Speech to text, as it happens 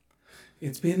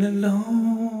It's been a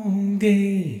long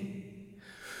day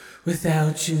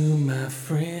without you, my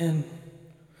friend.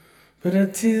 But I'll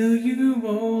tell you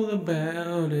all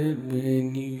about it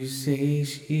when you say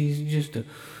she's just a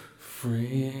friend.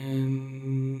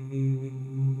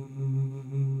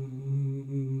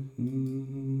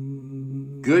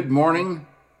 Good morning.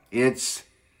 It's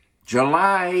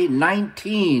July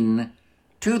 19,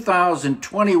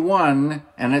 2021,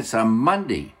 and it's a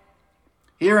Monday.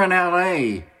 Here in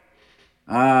LA,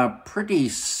 a pretty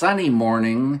sunny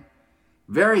morning,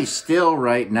 very still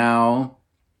right now,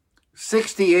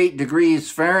 68 degrees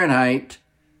Fahrenheit,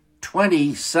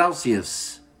 20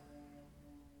 Celsius.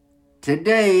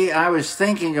 Today I was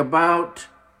thinking about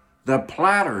the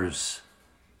Platters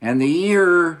and the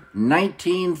year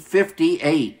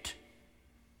 1958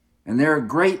 and their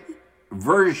great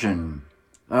version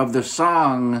of the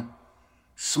song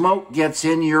Smoke Gets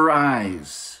in Your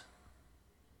Eyes.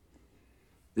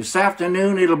 This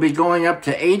afternoon, it'll be going up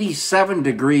to 87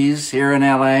 degrees here in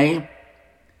LA,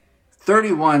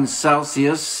 31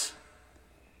 Celsius,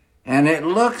 and it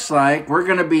looks like we're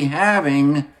going to be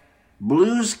having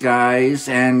blue skies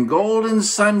and golden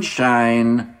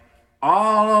sunshine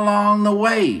all along the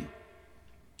way.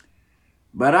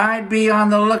 But I'd be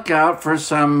on the lookout for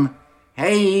some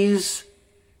haze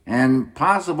and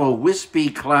possible wispy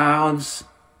clouds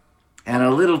and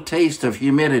a little taste of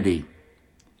humidity.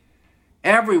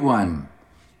 Everyone,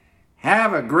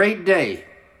 have a great day.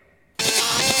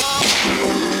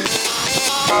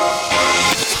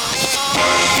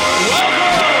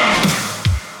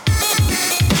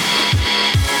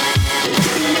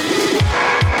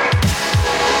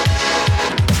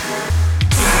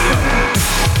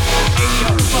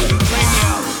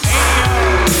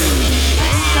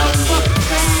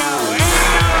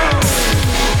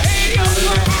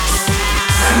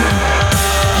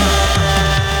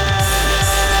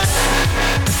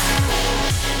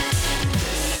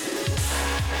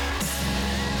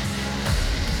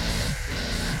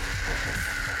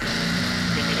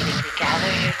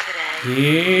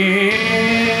 Yeah.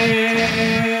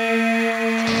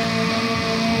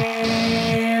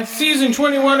 Season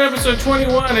 21, episode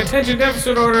 21, Attention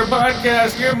Deficit Order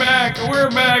podcast. You're back.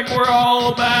 We're back. We're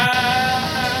all back.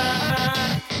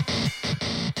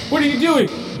 What are you doing?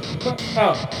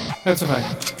 Oh, that's fine.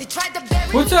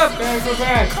 What's up, guys? We're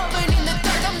back.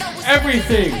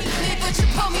 Everything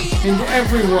and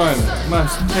everyone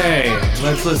must pay.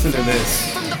 Let's listen to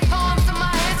this.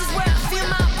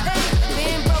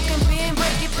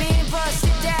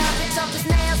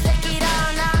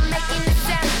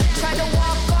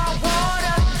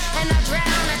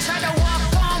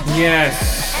 Yes.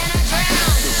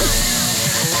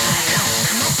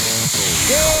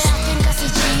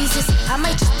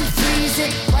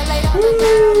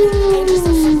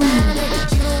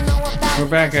 We're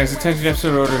back, guys. Attention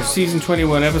Deficit Order, Season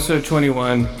 21, Episode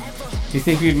 21. You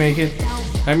think we'd make it?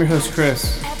 I'm your host,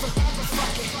 Chris.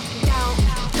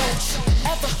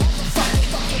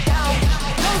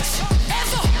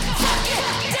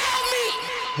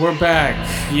 We're back.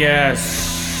 Yes.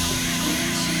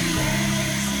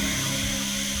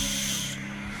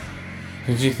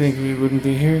 Did you think we wouldn't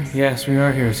be here? Yes, we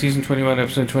are here. Season 21,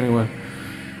 Episode 21.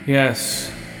 Yes.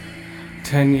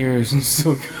 10 years and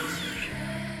still going.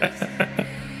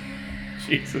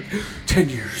 Jesus. 10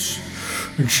 years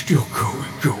and still going.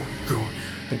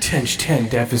 Attention 10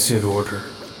 Deficit Order.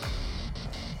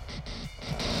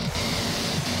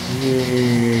 Yeah.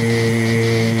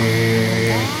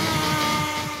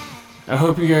 I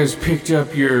hope you guys picked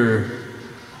up your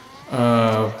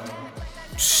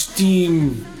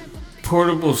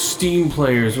portable Steam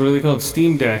players. What are they called?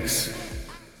 Steam Decks.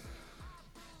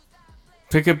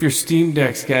 Pick up your Steam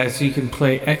Decks, guys, so you can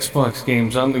play Xbox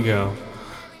games on the go.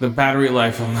 The battery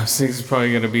life on those things is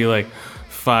probably going to be like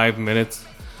 5 minutes.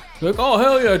 Like, oh,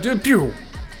 hell yeah, dude, pew.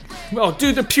 Oh,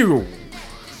 dude, the pew.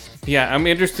 Yeah, I'm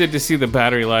interested to see the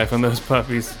battery life on those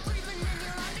puppies.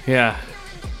 Yeah.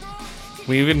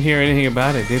 We didn't hear anything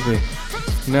about it, did we?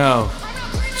 No.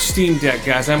 Steam Deck,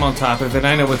 guys, I'm on top of it.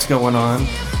 I know what's going on.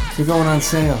 They're going on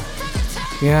sale.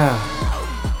 Yeah.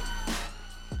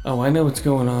 Oh, I know what's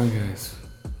going on, guys.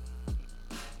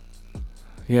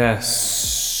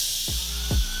 Yes.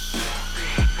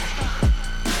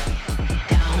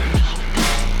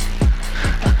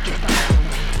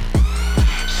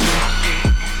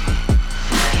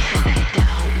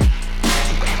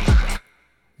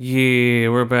 Yeah,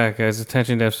 we're back, guys.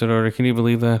 Attention Deficit Order. Can you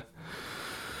believe that?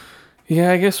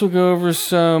 Yeah, I guess we'll go over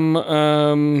some, I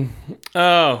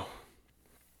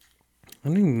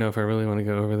don't even know if I really want to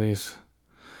go over these.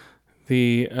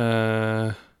 The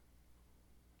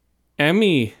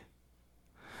Emmy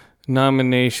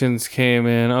nominations came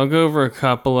in. I'll go over a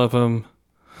couple of them.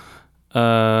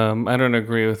 I don't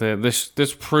agree with it.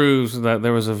 This proves that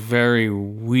there was a very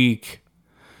weak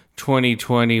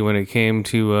 2020 when it came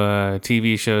to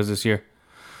TV shows this year.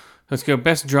 Let's go.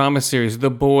 Best drama series: The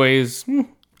Boys,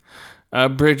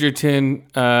 Bridgerton,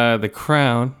 The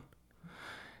Crown,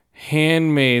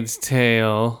 Handmaid's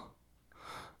Tale,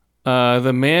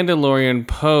 The Mandalorian,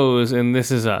 Pose, and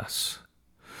This Is Us.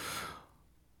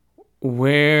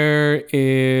 Where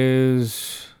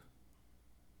is...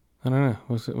 I don't know.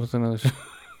 What's another show?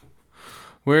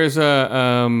 Where's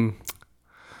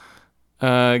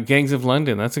Gangs of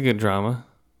London? That's a good drama.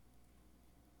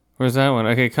 Where's that one?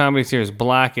 Okay, comedy series,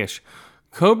 Blackish.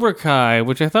 Cobra Kai,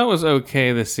 which I thought was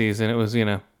okay this season. It was,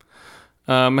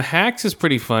 Hacks is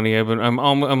pretty funny. I'm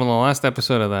on the last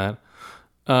episode of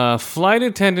that. Flight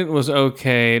Attendant was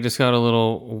okay. It just got a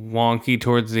little wonky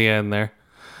towards the end there.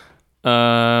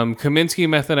 Kaminsky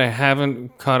Method I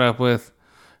haven't caught up with.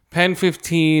 Pen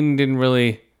 15 didn't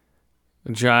really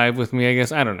jive with me, I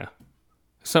guess. I don't know.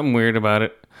 Something weird about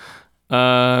it.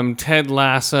 Ted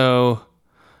Lasso,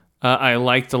 I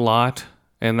liked a lot,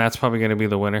 and that's probably going to be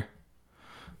the winner.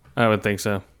 I would think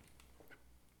so.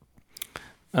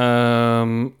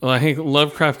 Well, I think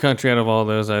Lovecraft Country out of all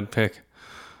those I'd pick.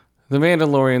 The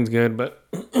Mandalorian's good, but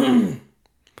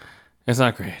it's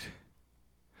not great.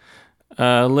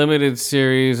 Limited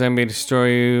series, I May Destroy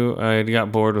You. I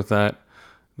got bored with that.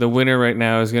 The winner right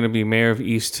now is going to be Mayor of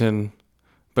Easton,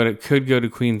 but it could go to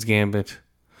Queen's Gambit.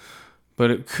 But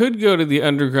it could go to the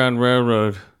Underground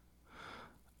Railroad.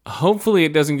 Hopefully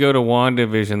it doesn't go to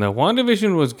WandaVision, though.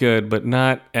 WandaVision was good, but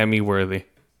not Emmy-worthy.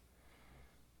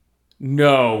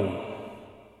 No.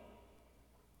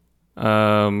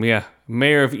 Yeah.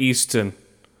 Mayor of Easton.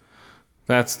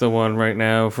 That's the one right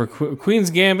now. For Queen's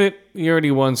Gambit, you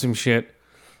already won some shit.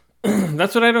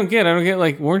 That's what I don't get. I don't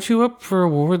get, weren't you up for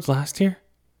awards last year?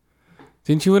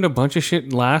 Didn't you win a bunch of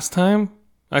shit last time?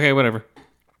 Okay, whatever.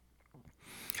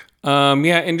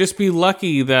 Yeah, and just be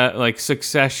lucky that,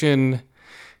 Succession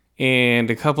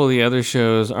and a couple of the other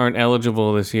shows aren't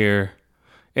eligible this year.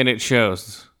 And it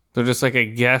shows. They're just I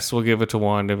guess we'll give it to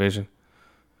WandaVision.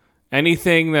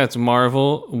 Anything that's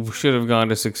Marvel should have gone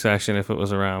to Succession if it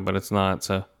was around, but it's not,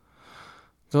 so.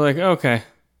 They're okay.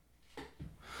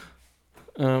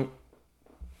 How am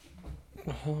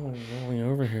I going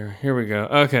over here? Here we go.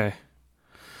 Okay.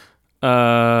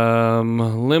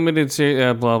 Limited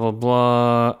series, blah, blah,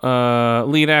 blah.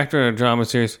 Lead actor in a drama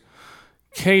series.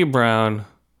 Kay Brown.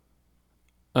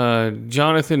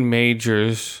 Jonathan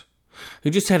Majors, who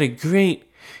just had a great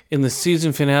in the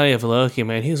season finale of Loki,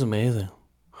 man. He was amazing.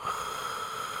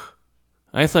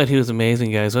 I thought he was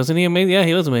amazing, guys. Wasn't he amazing? Yeah,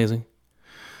 he was amazing.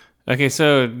 Okay,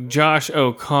 so Josh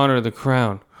O'Connor, The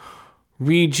Crown.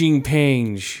 Regine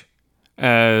Page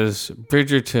as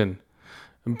Bridgerton.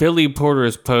 Billy Porter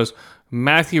as Pose.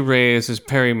 Matthew Reyes as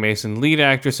Perry Mason. Lead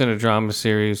actress in a drama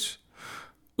series.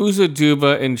 Uza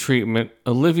Duba in Treatment.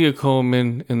 Olivia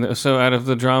Colman. So out of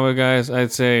the drama guys,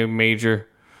 I'd say major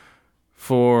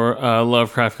for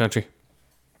Lovecraft Country.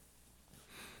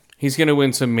 He's going to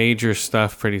win some major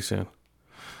stuff pretty soon.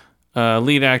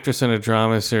 Lead actress in a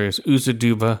drama series. Uza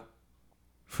Duba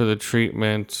for The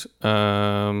Treatment.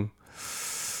 I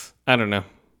don't know.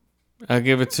 I'll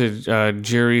give it to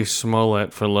Jerry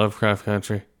Smollett for Lovecraft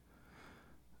Country.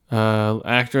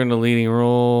 Actor in the leading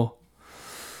role.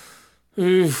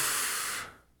 Oof.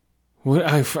 What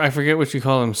I forget what you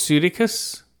call him.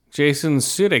 Sudeikis? Jason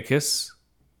Sudeikis.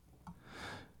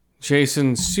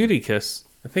 Jason Sudeikis.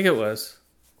 I think it was.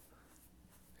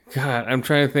 God, I'm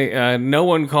trying to think. No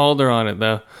one called her on it,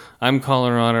 though. I'm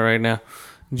calling her on it right now.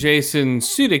 Jason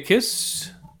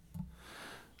Sudeikis.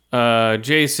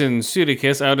 Jason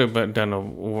Sudeikis. I would have done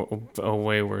a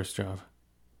way worse job.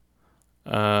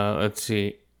 Let's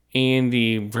see.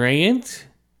 Andy Bryant.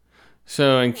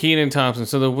 And Kenan Thompson.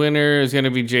 So the winner is going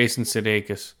to be Jason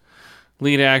Sudeikis.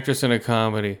 Lead actress in a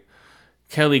comedy.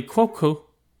 Kelly Cuoco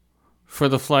for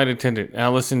The Flight Attendant.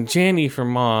 Allison Janney for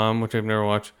Mom, which I've never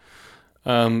watched.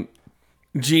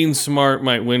 Gene Smart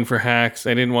might win for Hacks.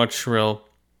 I didn't watch Shrill.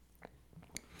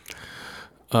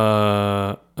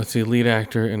 Let's see, lead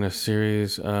actor in a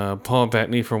series. Paul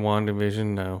Bettany for WandaVision.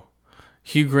 No.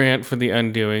 Hugh Grant for The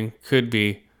Undoing. Could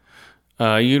be.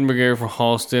 Ewan McGregor for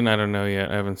Halston. I don't know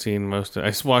yet. I haven't seen most of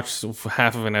it. I watched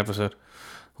half of an episode.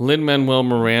 Lin-Manuel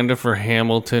Miranda for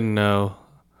Hamilton. No.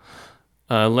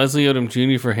 Leslie Odom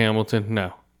Jr. for Hamilton.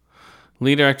 No.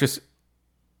 Lead actress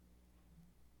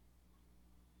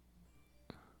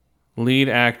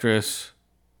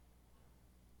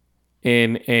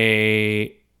in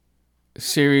a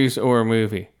series or a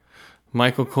movie.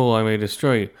 Michael Cole, I May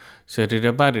Destroy You.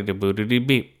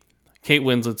 Beep. Kate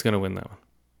Winslet's gonna win that one.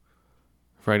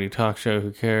 Variety talk show,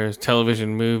 who cares?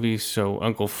 Television movie, so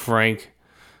Uncle Frank.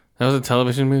 That was a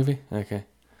television movie? Okay.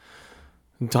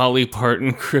 Dolly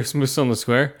Parton, Christmas on the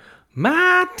Square.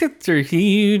 My tits are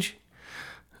huge.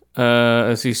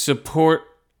 Let's see,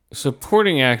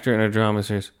 supporting actor in a drama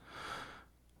series.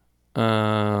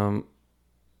 Let's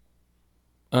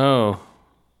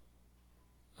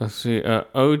see,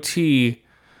 O.T.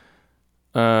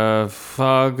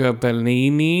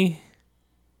 Fagabellini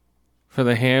for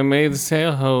The Handmaid's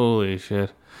Tale. Holy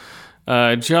shit.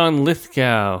 John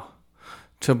Lithgow.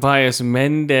 Tobias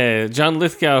Mendes. John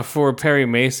Lithgow for Perry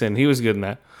Mason. He was good in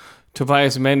that.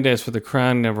 Tobias Mendes for The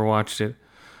Crown. Never watched it.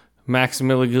 Max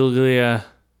Miliguglia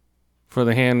for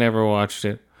The Hand. Never watched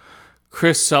it.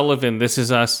 Chris Sullivan. This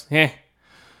Is Us.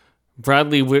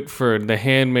 Bradley Whitford. The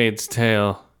Handmaid's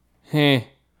Tale.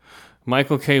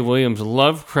 Michael K. Williams.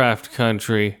 Lovecraft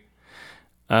Country.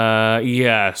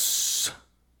 Yes.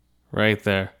 Right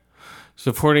there.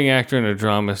 Supporting actor in a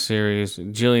drama series.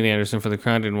 Gillian Anderson for The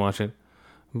Crown. Didn't watch it.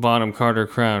 Bonham Carter.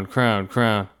 Crown.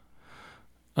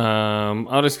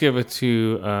 I'll just give it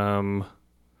to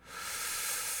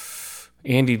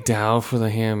Andy Dow for The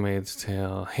Handmaid's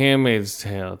Tale. Handmaid's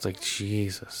Tale. It's like,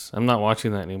 Jesus. I'm not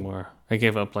watching that anymore. I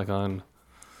gave up on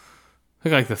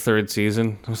the third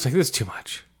season. I was like, this is too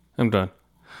much. I'm done.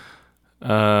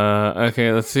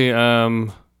 Okay, let's see.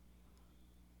 Yerny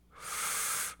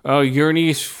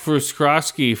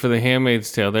Fruskrowski for The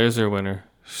Handmaid's Tale. There's her winner.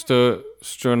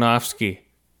 Stronovsky.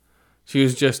 She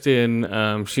was just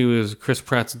in, she was Chris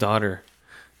Pratt's daughter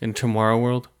in Tomorrow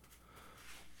World.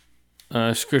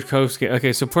 Skrzkowski.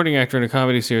 Okay, supporting actor in a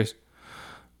comedy series.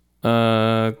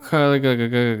 Paul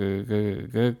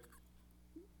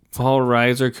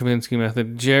Reiser, Kaminsky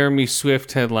Method. Jeremy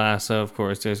Swift, Ted Lasso, of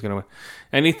course. There's going to win.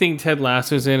 Anything Ted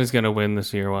Lasso's in is going to win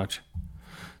this year, watch.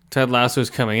 Ted Lasso's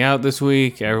coming out this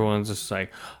week. Everyone's just like,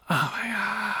 oh my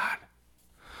God.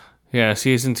 Yeah,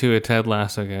 season 2 of Ted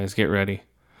Lasso, guys. Get ready.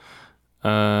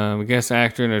 Guest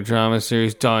actor in a drama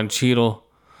series, Don Cheadle.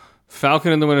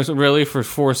 Falcon in the Winter, really, for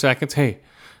 4 seconds? Hey,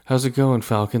 how's it going,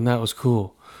 Falcon? That was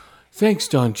cool. Thanks,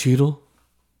 Don Cheadle.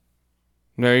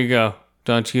 There you go.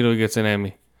 Don Cheadle gets an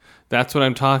Emmy. That's what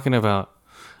I'm talking about.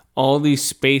 All these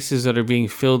spaces that are being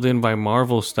filled in by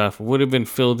Marvel stuff would have been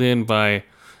filled in by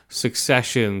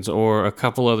Successions or a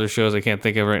couple other shows I can't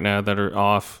think of right now that are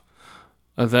off,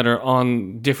 that are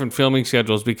on different filming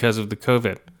schedules because of the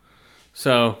COVID.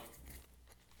 So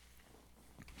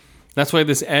that's why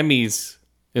this Emmys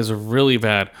is really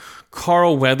bad.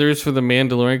 Carl Weathers for The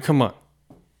Mandalorian. Come on.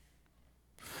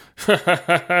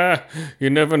 You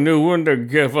never knew when to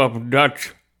give up,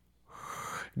 Dutch.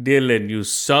 Dylan, you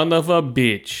son of a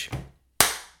bitch.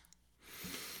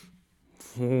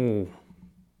 Oh.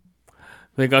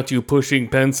 They got you pushing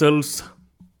pencils?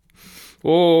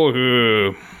 Oh,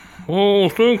 yeah. Oh,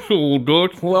 think so,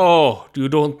 Dutch. Oh, you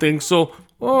don't think so?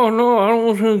 Oh, no, I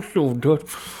don't think so,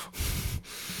 Dutch.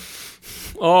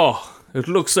 Oh, it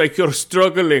looks like you're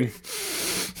struggling.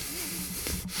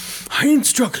 I ain't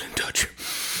struggling, Dutch.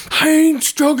 I ain't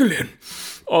struggling.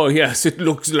 Oh, yes, it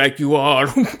looks like you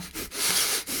are.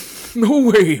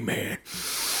 No way, man.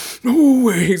 No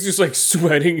way. He's just like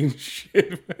sweating and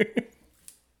shit, man.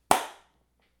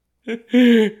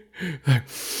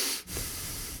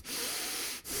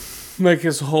 Like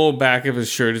his whole back of his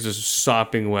shirt is just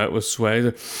sopping wet with sweat. He's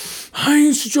like, I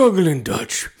ain't struggling,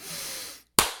 Dutch.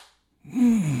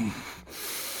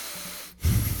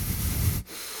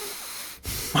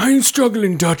 I ain't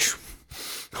struggling, Dutch.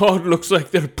 Oh, it looks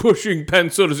like they're pushing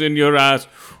pencils in your ass.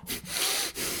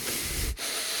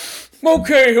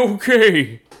 Okay. All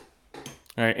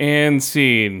right, and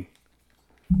scene.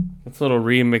 That's a little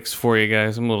remix for you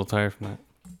guys. I'm a little tired from that.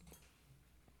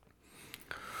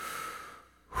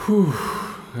 Whew.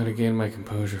 Gotta gain my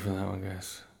composure for that one,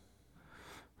 guys.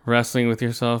 Wrestling with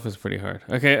yourself is pretty hard.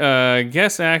 Okay,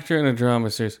 guest actor in a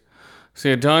drama series. So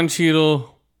yeah, Don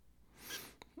Cheadle,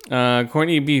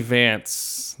 Courtney B.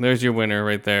 Vance. There's your winner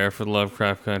right there for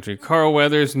Lovecraft Country. Carl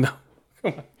Weathers, no.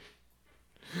 Come on.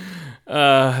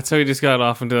 That's how we just got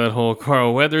off into that whole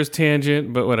Carl Weathers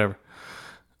tangent, but whatever.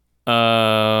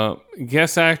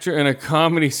 Guest actor in a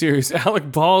comedy series,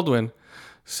 Alec Baldwin,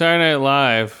 Saturday Night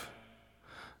Live.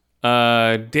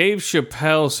 Dave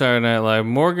Chappelle, Saturday Night Live.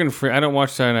 Morgan Freeman. I don't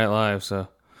watch Saturday Night Live, so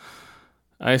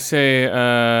I say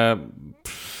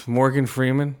Morgan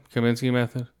Freeman, Kaminsky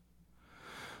Method.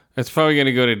 It's probably going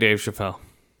to go to Dave Chappelle.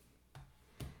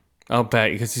 I'll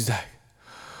bet, because he's like,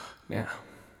 yeah.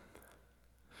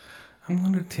 I'm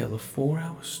going to tell a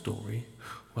 4-hour story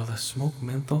while I smoke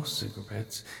menthol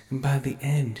cigarettes, and by the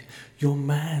end, your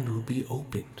mind will be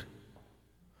opened.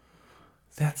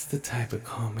 That's the type of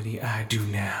comedy I do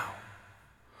now.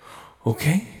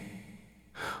 Okay?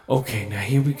 Okay, now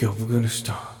here we go. We're gonna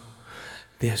start.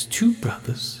 There's two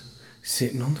brothers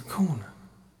sitting on the corner.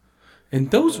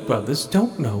 And those brothers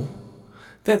don't know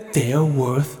that they're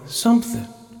worth something.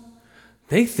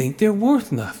 They think they're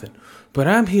worth nothing. But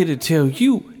I'm here to tell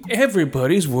you,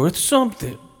 everybody's worth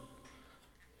something.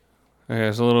 Okay,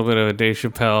 it's a little bit of a Dave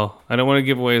Chappelle. I don't want to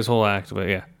give away his whole act, but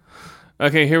yeah.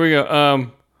 Okay, here we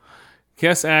go.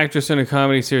 Guest actress in a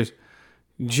comedy series.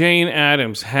 Jane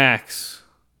Addams, Hacks.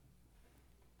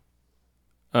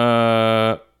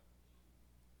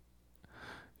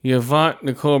 Yvonne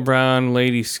Nicole Brown,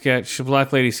 Lady Sketch,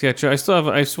 Black Lady Sketch.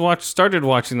 Started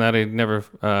watching that. I never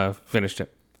finished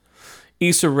it.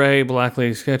 Issa Rae, Black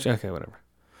Lady Sketch. Okay, whatever.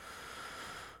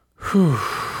 Whew.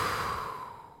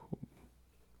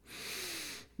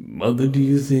 Mother, do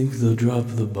you think they'll drop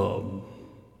the bomb?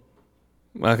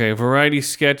 Okay, variety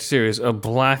sketch series, a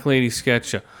Black Lady Sketch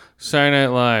show. Saturday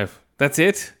Night Live. That's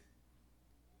it?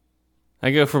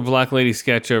 I go for Black Lady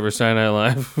Sketch over Saturday Night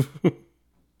Live.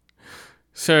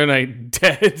 Saturday Night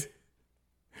Dead.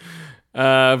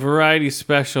 Variety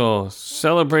special.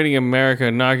 Celebrating America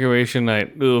inauguration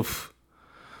night. Oof.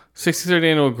 63rd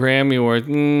annual Grammy Awards.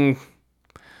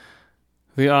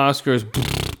 The Oscars.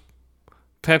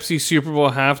 Pepsi Super Bowl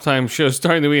halftime show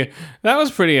starting the weekend. That was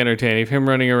pretty entertaining. Him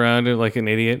running around like an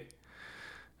idiot.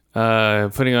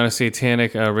 Putting on a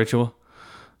satanic ritual.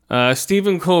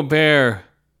 Stephen Colbert.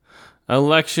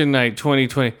 Election night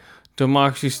 2020.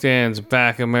 Democracy Stands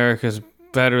Back. America's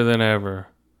better than ever.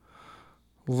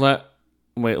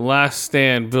 Last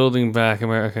Stand, Building Back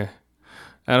America.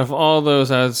 Out of all those,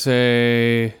 I'd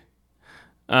say,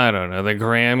 I don't know, the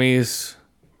Grammys,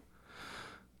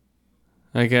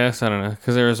 I guess. I don't know,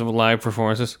 because there was live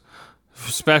performances.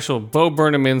 Special, Bo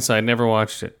Burnham Inside, never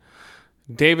watched it.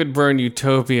 David Byrne,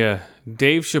 Utopia.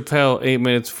 Dave Chappelle, 8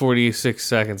 minutes, 46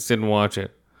 seconds, didn't watch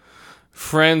it.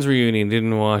 Friends Reunion,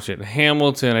 didn't watch it.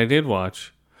 Hamilton, I did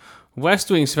watch. West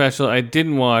Wing Special, I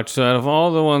didn't watch. So out of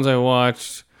all the ones I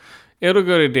watched, it'll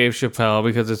go to Dave Chappelle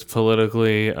because it's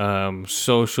politically,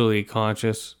 socially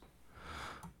conscious.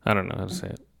 I don't know how to say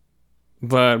it.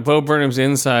 But Bo Burnham's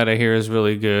Inside, I hear, is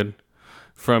really good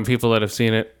from people that have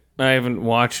seen it. I haven't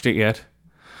watched it yet.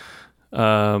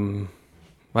 I don't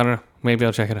know. Maybe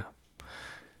I'll check it out.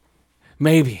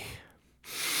 Maybe.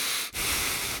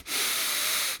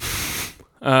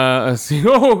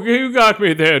 Oh, you got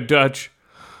me there, Dutch.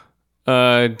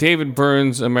 David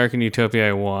Byrne's American Utopia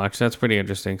I watched. That's pretty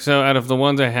interesting. So out of the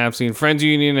ones I have seen, Friends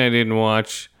Union I didn't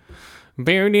watch.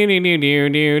 No.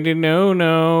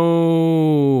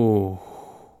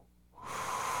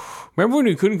 Remember when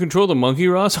you couldn't control the monkey,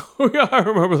 Ross? Oh yeah, I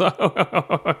remember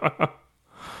that.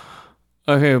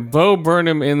 Okay, Bo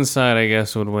Burnham Inside I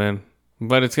guess would win.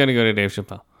 But it's gonna go to Dave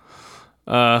Chappelle.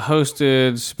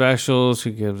 Hosted specials, who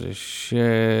gives a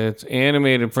shit?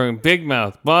 Animated program, Big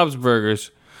Mouth, Bob's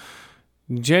Burgers,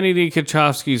 Jenny D.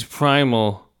 Kachowski's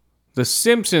Primal, The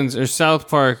Simpsons, or South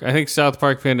Park. I think South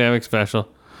Park Pandemic Special.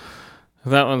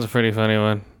 That one's a pretty funny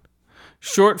one.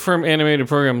 Short form animated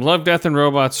program, Love, Death, and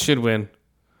Robots should win.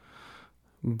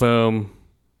 Boom.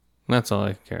 That's all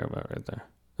I care about right there.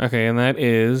 Okay, and that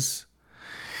is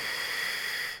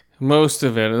most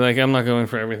of it. Like, I'm not going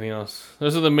for everything else.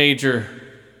 Those are the major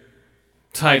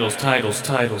titles.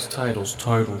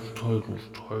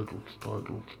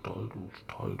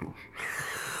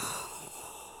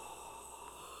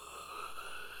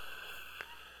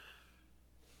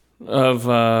 Of,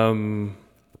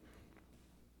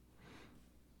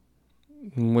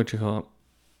 what you call it?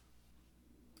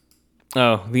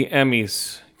 Oh, the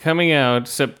Emmys. Coming out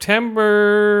September...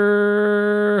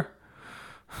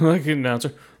 like an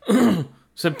announcer.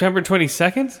 September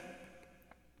 22nd?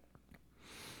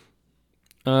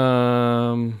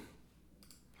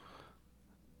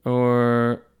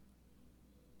 Or...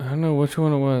 I don't know which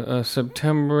one it was.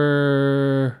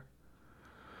 September...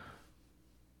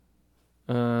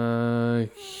 I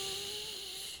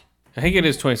think it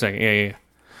is 22nd. Yeah.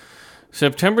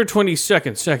 September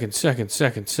 22nd, second.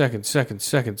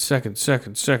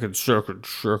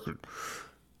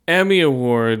 Emmy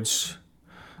Awards.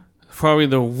 Probably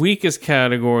the weakest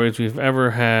categories we've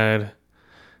ever had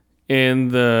in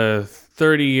the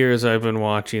 30 years I've been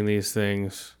watching these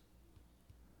things.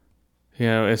 You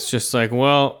know, it's just like,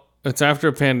 well, it's after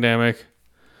a pandemic.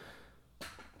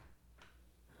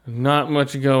 Not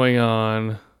much going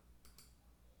on.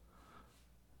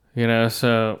 You know,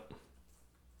 so...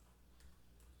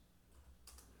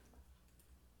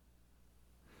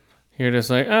 you're just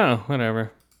like, oh,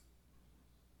 whatever.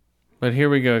 But here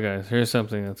we go, guys. Here's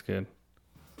something that's good.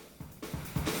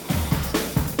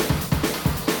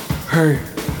 Hey,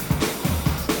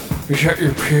 is that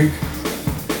your pig?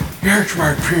 Yeah, it's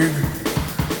my pig.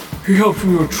 He helps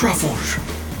me with truffles.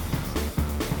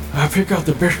 I pick out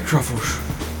the best truffles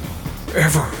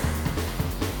ever.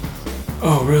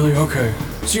 Oh, really? Okay.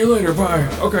 See you later. Bye.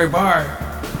 Okay, bye.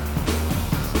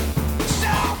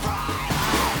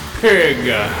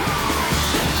 Pig.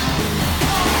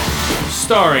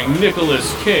 Starring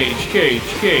Nicolas Cage.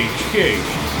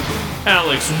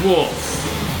 Alex Wolff.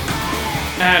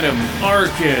 Adam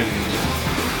Arkin.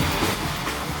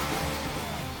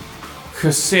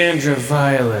 Cassandra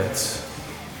Violet.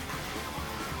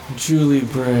 Julie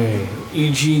Bray,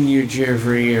 Eugenia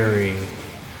Gervieri,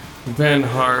 Ben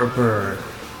Harper.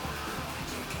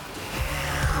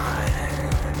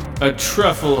 A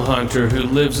truffle hunter who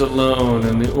lives alone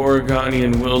in the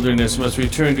Oregonian wilderness must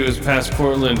return to his past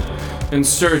Portland in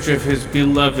search of his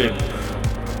beloved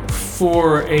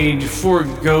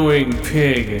foregoing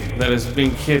pig that has been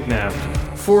kidnapped.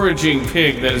 Foraging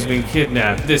pig that has been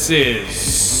kidnapped. This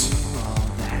is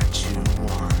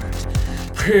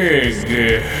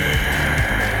Pig.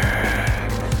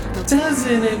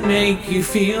 Doesn't it make you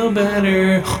feel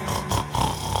better?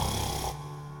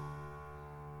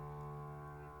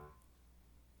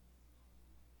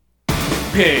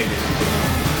 Pig.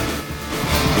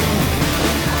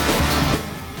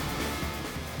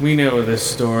 We know this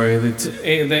story.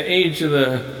 The age of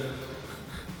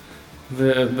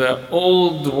the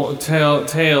old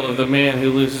tale of the man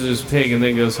who loses his pig and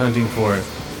then goes hunting for it.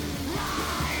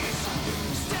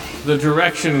 The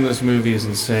direction in this movie is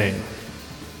insane.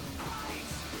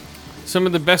 Some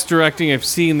of the best directing I've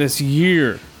seen this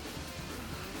year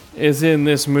is in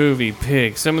this movie,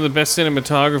 Pig. Some of the best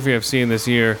cinematography I've seen this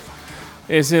year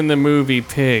is in the movie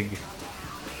Pig.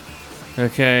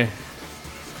 Okay?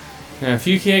 Now, if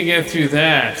you can't get through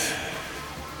that,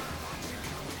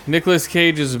 Nicolas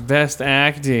Cage's best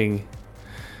acting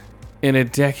in a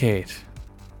decade.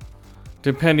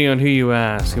 Depending on who you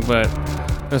ask, but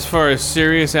as far as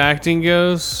serious acting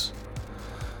goes,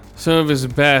 some of his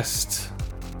best.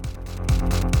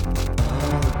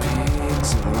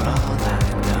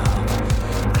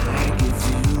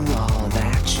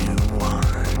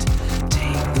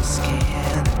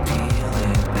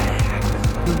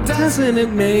 Doesn't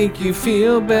it make you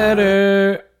feel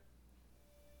better?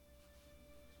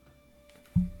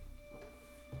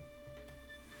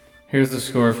 Here's the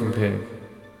score from Pig.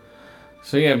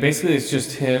 So yeah, basically it's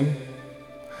just him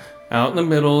out in the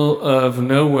middle of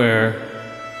nowhere.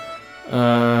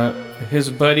 His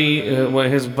buddy, when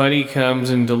his buddy comes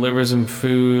and delivers him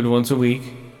food once a week,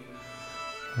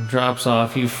 drops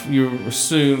off. You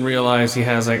soon realize he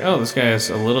has like, oh, this guy has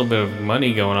a little bit of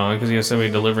money going on because he has somebody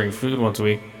delivering food once a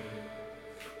week.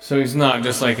 So he's not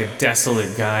just like a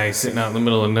desolate guy sitting out in the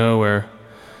middle of nowhere.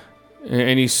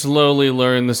 And you slowly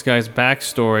learn this guy's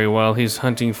backstory while he's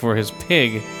hunting for his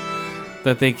pig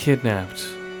that they kidnapped.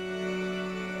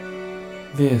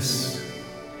 This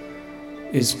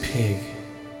is Pig.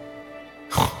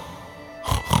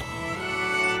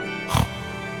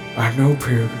 I know,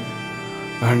 Pig.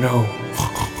 I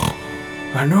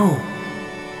know.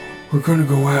 We're gonna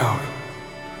go out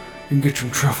and get some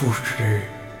truffles today.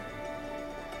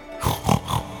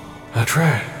 That's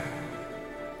right.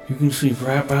 You can sleep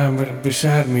right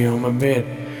beside me on my bed.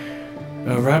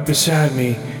 Right beside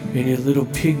me in your little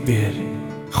pig bed.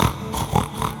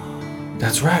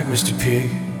 That's right, Mr. Pig.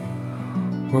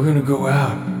 We're gonna go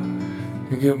out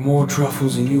and get more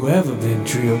truffles than you ever been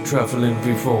truffling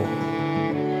before.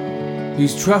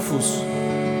 These truffles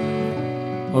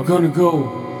are gonna go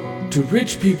to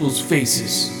rich people's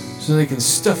faces so they can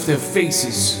stuff their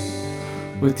faces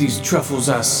with these truffles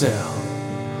I sell.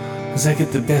 'Cause I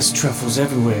get the best truffles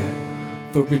everywhere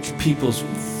for rich people's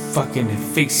fucking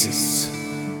faces.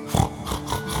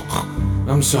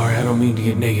 I'm sorry, I don't mean to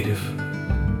get negative.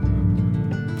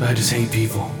 I just hate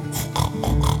people.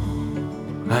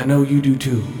 I know you do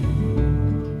too.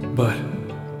 But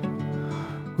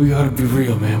we gotta be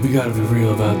real, man. We gotta be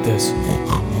real about this.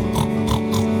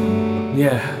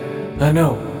 Yeah, I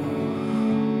know,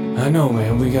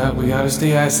 man. We gotta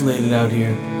stay isolated out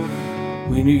here.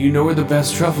 You know where the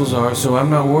best truffles are, so I'm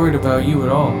not worried about you at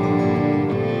all.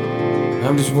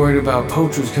 I'm just worried about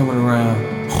poachers coming around.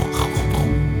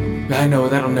 I know,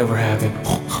 that'll never happen.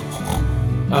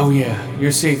 Oh yeah,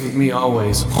 you're safe with me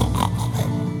always.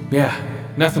 Yeah,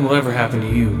 nothing will ever happen to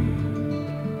you.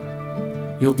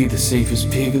 You'll be the safest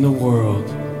pig in the world.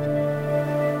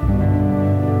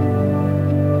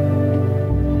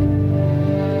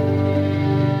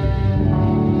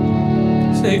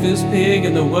 Safest pig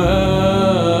in the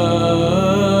world.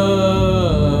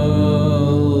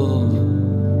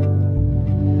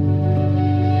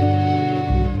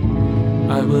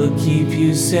 will keep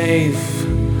you safe.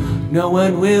 No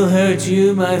one will hurt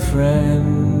you, my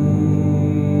friend.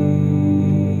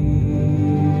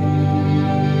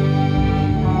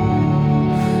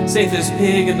 Safest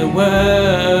pig in the world.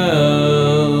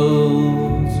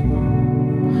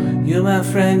 You're my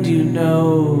friend, you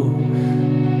know.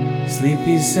 Sleep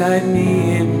beside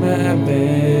me in my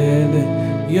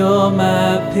bed. You're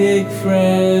my pig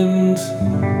friend.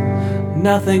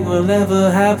 Nothing will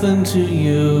ever happen to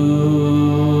you.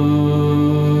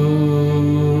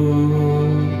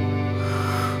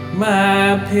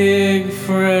 My pig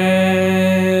friend.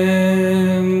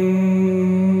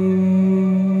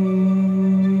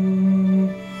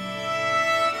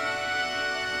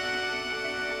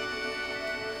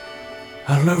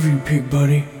 I love you, pig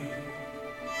buddy.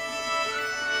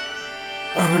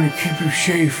 I'm gonna keep you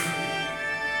safe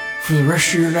for the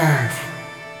rest of your life.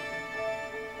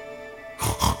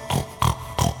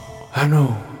 I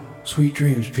know. Sweet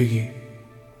dreams, piggy.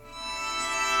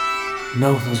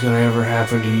 Nothing's gonna ever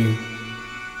happen to you.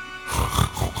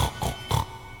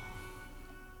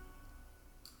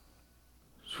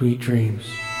 Sweet dreams.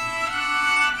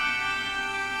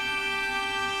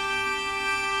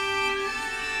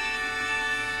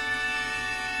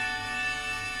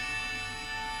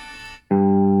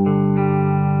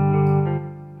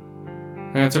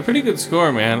 It's a pretty good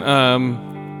score, man.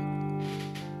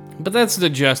 But that's the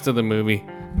gist of the movie.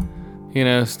 You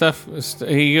know,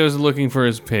 he goes looking for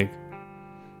his pig.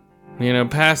 You know,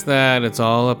 past that, it's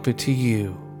all up to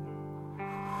you.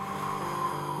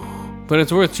 But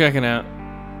it's worth checking out.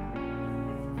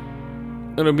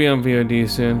 It'll be on VOD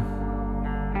soon.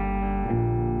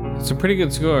 It's a pretty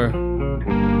good score.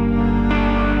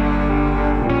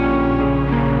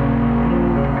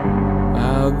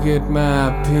 I'll get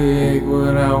my pig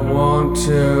when I want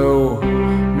to.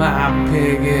 My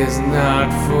pig is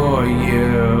not for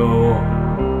you.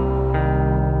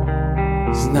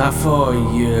 It's not for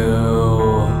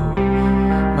you.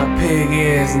 My pig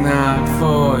is not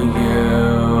for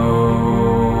you.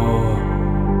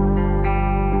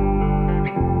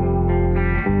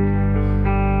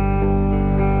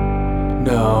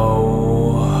 No.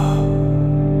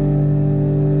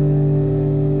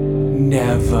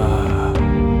 Never.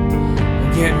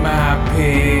 Get my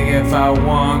pig if I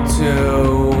want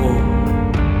to.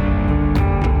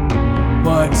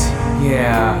 But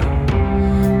yeah,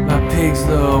 my pig's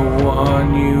the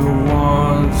one you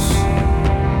want,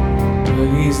 but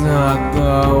he's not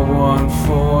the one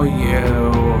for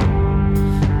you.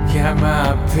 Get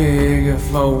my pig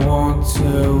if I want to.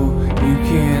 You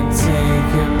can't take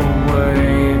him away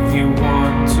if you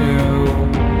want to.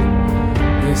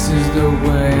 This is the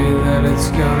way that it's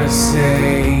gonna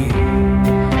say.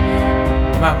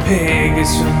 My pig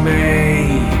is for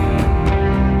me.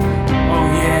 Oh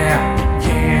yeah,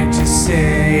 can't you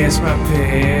say it's my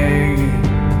pig?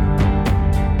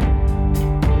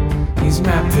 He's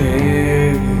my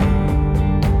pig.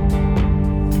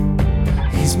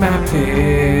 He's my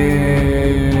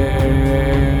pig.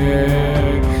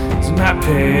 He's my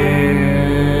pig.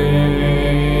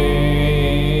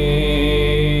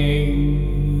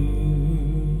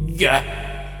 Yeah.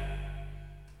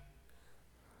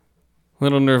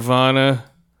 Little Nirvana.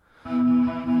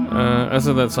 That's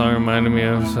what that song reminded me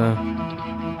of, so.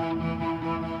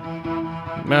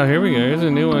 Now, here we go. Here's a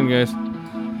new one, guys.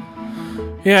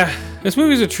 Yeah, this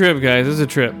movie's a trip, guys. It's a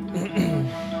trip.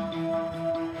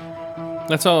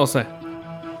 That's all I'll say.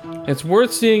 It's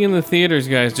worth seeing in the theaters,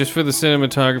 guys, just for the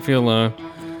cinematography alone.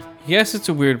 Yes, it's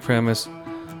a weird premise.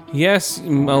 Yes, a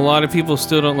lot of people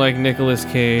still don't like Nicolas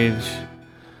Cage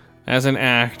as an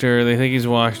actor. They think he's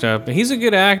washed up. He's a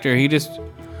good actor. He just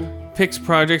picks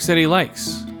projects that he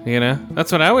likes, you know?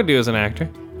 That's what I would do as an actor.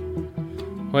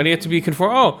 Why do you have to be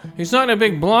conform? Oh, he's not in a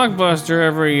big blockbuster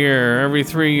every year, every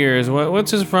 3 years.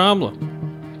 What's his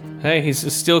problem? Hey,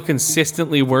 he's still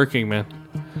consistently working, man.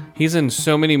 He's in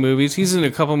so many movies. He's in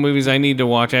a couple movies I need to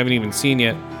watch I haven't even seen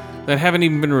yet, that haven't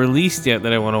even been released yet,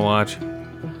 that I want to watch.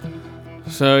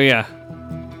 So, yeah.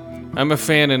 I'm a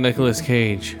fan of Nicolas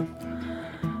Cage.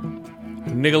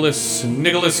 Nicolas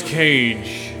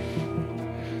Cage.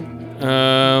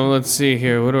 Let's see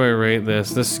here. What do I rate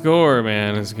this? The score,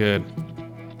 man, is good.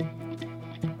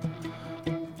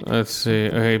 Let's see.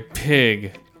 Okay,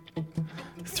 Pig.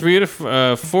 3 out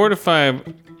of 4 to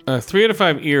 5. 3 out of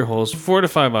 5 ear holes. 4 to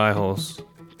 5 eye holes.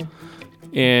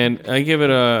 And I give it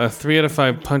a 3 out of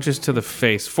 5 punches to the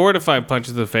face. 4 to 5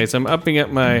 punches to the face. I'm upping it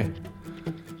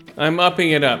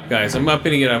up, guys. I'm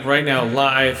upping it up right now,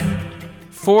 live.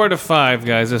 4 to 5,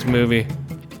 guys, this movie.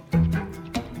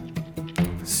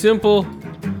 Simple,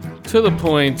 to the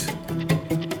point.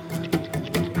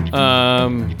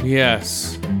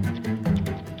 Yes.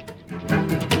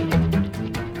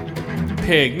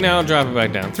 Pig. Now drop it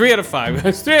back down. 3 out of 5,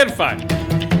 guys. 3 out of 5.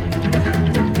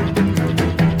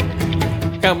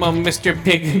 Come on, Mr.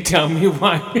 Pig, tell me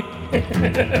why.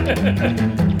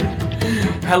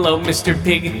 Hello, Mr.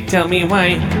 Pig, tell me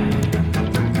why.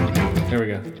 There we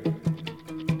go.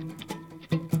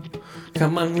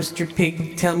 Come on, Mr.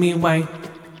 Pig, tell me why.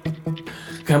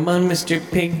 Come on, Mr.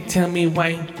 Pig, tell me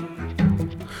why.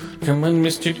 Come on,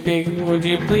 Mr. Pig, would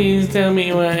you please tell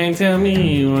me why? Tell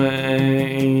me why.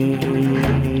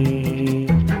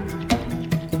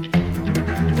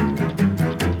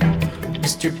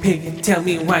 Mr. Pig, tell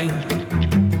me why.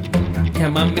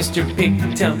 Come on, Mr.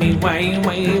 Pig, tell me why.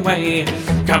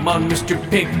 Come on, Mr.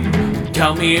 Pig,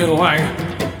 tell me why.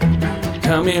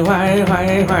 Tell me why.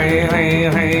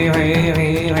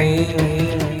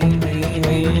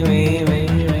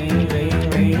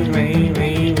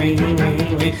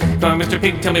 Come on, Mr.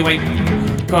 Pig, tell me why.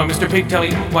 Come on, Mr. Pig, tell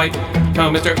me why. Come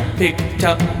on, Mr. Pig, tell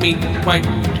me why.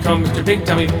 Come on, Mr. Pig,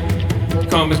 tell me.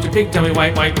 Come on, Mr. Pig, tell me why.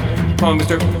 Come on,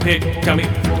 Mr. Pig, tell me.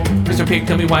 Mr. Pig,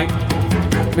 tell me why.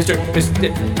 Mr.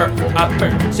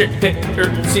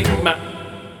 Sigma.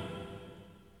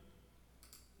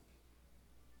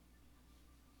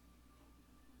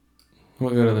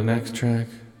 We'll go to the next track.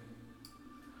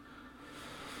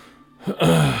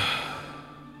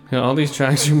 Yeah, all these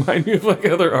tracks remind me of like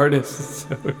other artists. It's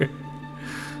so weird.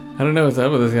 I don't know what's up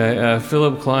with this guy.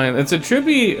 Philip Klein. It's a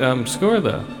trippy score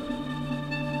though.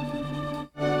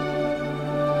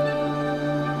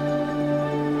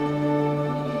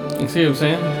 You see what I'm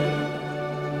saying?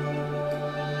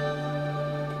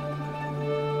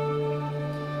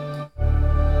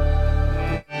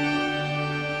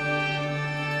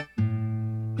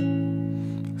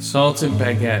 Salted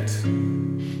baguette.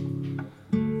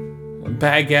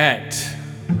 Baguette.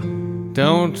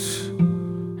 Don't.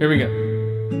 Here we go.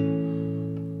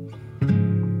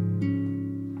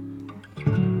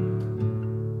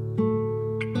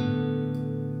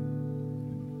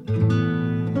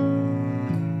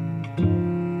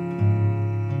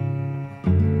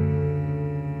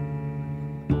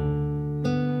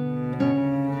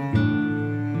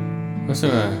 What's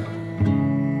that?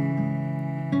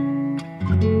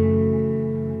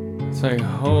 It's like,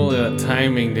 holy, that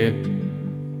timing, dude.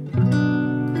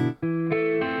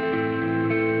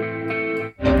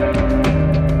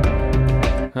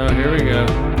 Oh, here we go.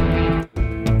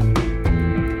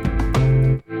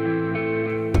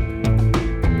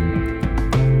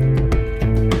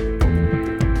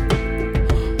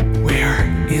 Where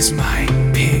is my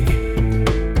pig?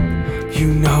 You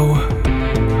know,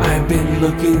 I've been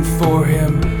looking for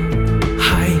him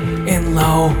high and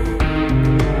low.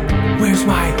 Where's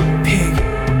my pig?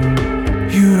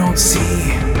 You don't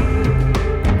see.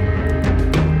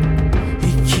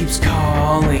 He keeps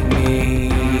calling me.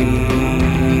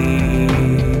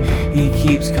 He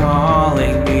keeps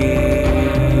calling me.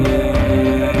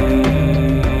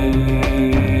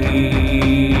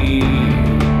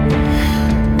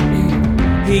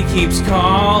 He keeps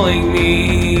calling me.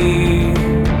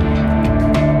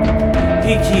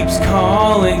 He keeps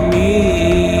calling me.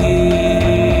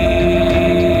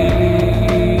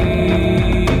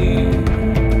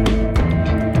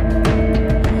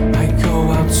 I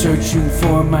go out searching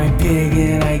for my pig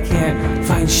and I can't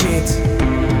find shit.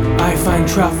 I find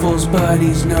truffles, but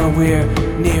he's nowhere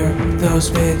near those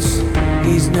pits.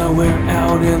 He's nowhere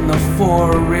out in the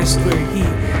forest where he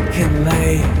can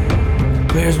lay.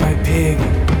 Where's my pig?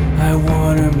 I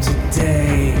want him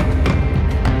today.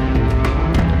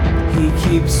 He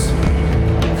keeps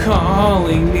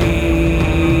calling me.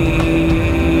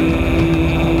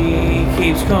 He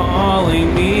keeps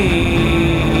calling me.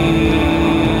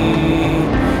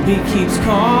 He keeps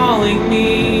calling me.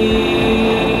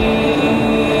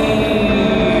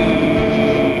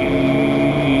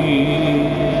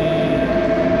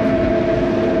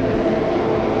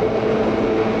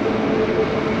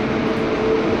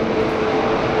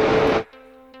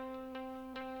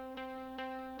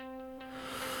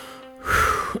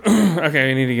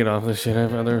 Okay, I need to get off this shit. I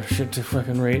have other shit to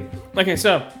fucking rate. Okay,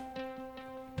 so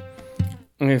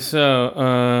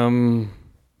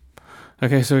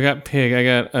we got pig. I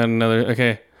got another.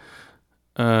 Okay.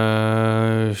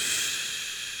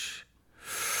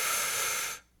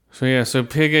 So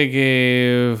pig I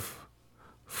gave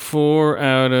 3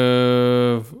 out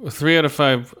of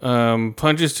 5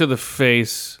 punches to the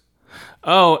face.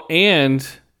 Oh, and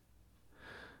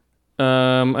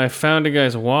I found a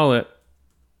guy's wallet.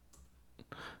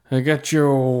 I got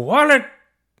your wallet.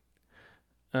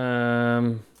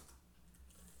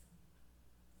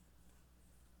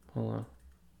 Hold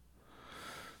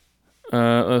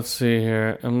Let's see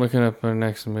here. I'm looking up our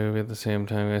next movie at the same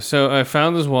time, guys. So I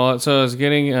found this wallet. So I was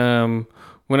getting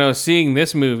when I was seeing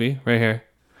this movie right here.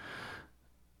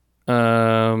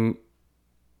 And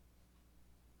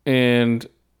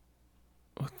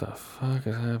what the fuck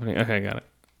is happening? Okay, I got it.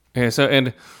 Okay,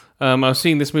 so I was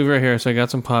seeing this movie right here, so I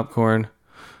got some popcorn.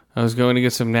 I was going to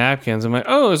get some napkins. I'm like,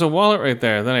 oh, there's a wallet right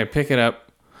there. Then I pick it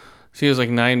up. See, there's like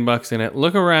 $9 in it.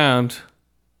 Look around.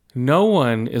 No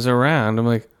one is around. I'm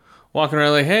like walking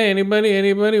around like, hey,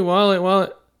 anybody,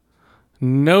 wallet.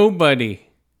 Nobody.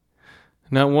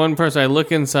 Not one person. I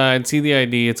look inside, see the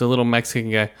ID. It's a little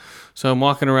Mexican guy. So I'm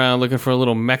walking around looking for a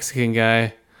little Mexican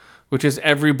guy, which is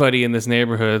everybody in this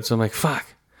neighborhood. So I'm like, fuck.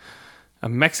 A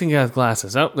Mexican guy with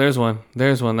glasses. Oh, there's one.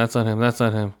 That's not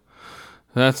him.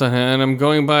 And I'm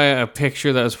going by a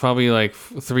picture that was probably like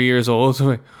 3 years old. So I'm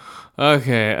like,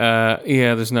 okay,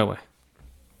 yeah, there's no way.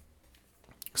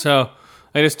 So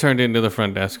I just turned it into the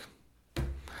front desk.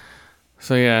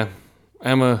 So yeah,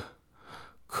 I'm a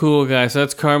cool guy. So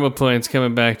that's karma points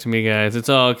coming back to me, guys. It's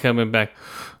all coming back.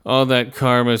 All that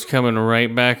karma is coming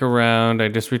right back around. I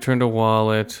just returned a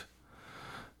wallet.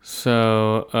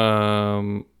 So,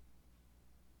 I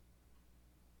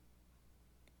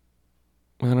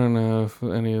don't know if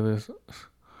any of this...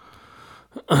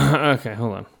 Okay,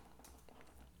 hold on.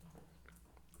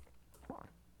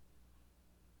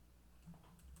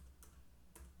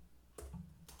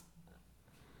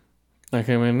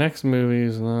 Okay, my next movie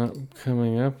is not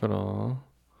coming up at all.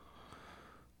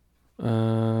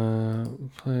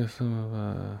 Play some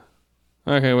of...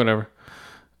 Okay, whatever.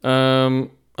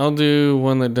 I'll do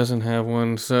one that doesn't have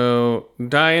one. So,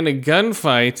 Die in a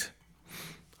Gunfight.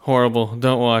 Horrible.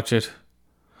 Don't watch it.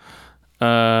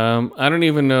 I don't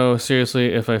even know,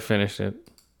 seriously, if I finished it.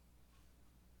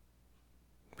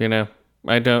 You know,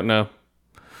 I don't know.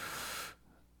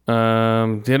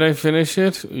 Did I finish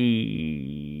it?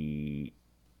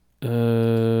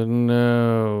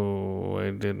 No,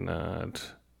 I did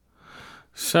not.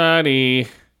 Sorry.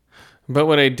 But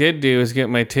what I did do is get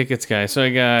my tickets, guys. So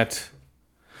that's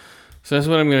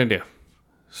what I'm going to do.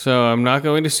 So I'm not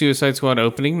going to Suicide Squad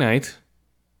opening night.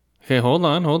 Okay, hold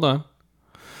on.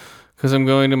 Because I'm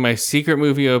going to my secret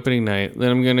movie opening night.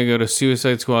 Then I'm going to go to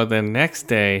Suicide Squad the next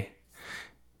day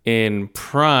in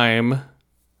Prime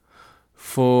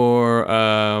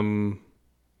in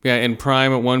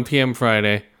Prime at 1 p.m.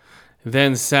 Friday.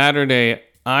 Then Saturday,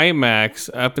 IMAX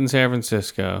up in San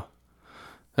Francisco.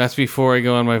 That's before I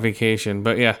go on my vacation.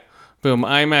 But yeah, boom,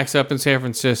 IMAX up in San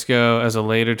Francisco as a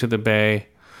later to the Bay.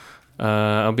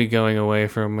 I'll be going away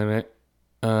for a minute.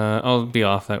 I'll be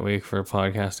off that week for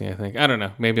podcasting, I think. I don't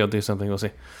know. Maybe I'll do something. We'll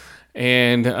see.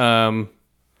 And,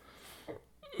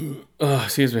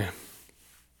 excuse me.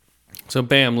 So,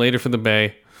 bam, later for the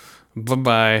Bay.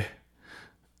 Bye-bye.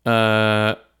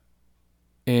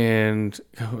 And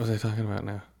what was I talking about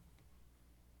now?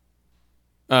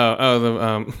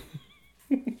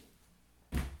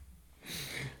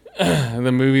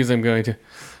 The movies I'm going to.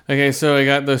 Okay, so I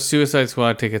got those Suicide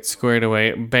Squad tickets squared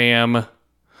away. Bam.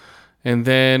 And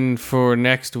then for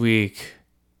next week,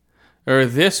 or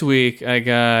this week, I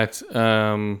got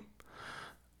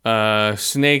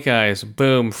Snake Eyes.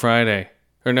 Boom, Friday.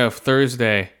 Or no,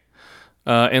 Thursday.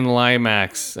 In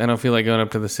Limax. I don't feel like going up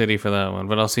to the city for that one,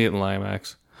 but I'll see it in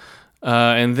Limax.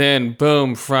 And then,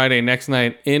 boom, Friday, next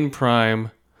night in Prime.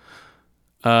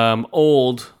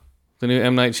 Old, the new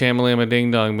M. Night Shyamalan Ding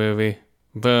Dong movie.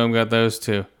 Boom, got those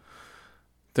two.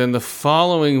 Then the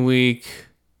following week,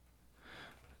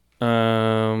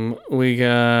 we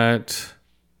got,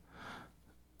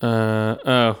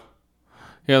 the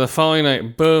following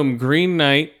night, boom, Green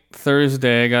Knight,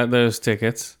 Thursday, I got those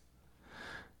tickets.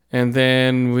 And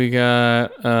then we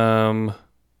got,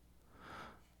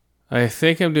 I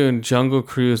think I'm doing Jungle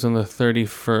Cruise on the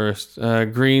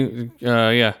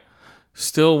 31st.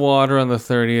 Stillwater on the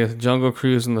 30th, Jungle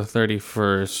Cruise on the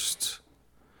 31st.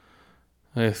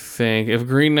 I think. If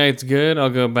Green Knight's good, I'll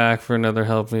go back for another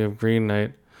helping of Green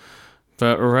Knight.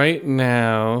 But right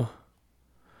now,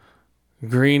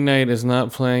 Green Knight is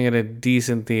not playing at a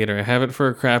decent theater. I have it for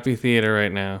a crappy theater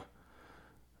right now.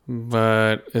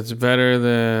 But it's better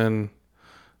than...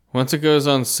 Once it goes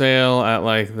on sale at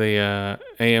like the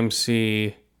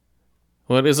AMC...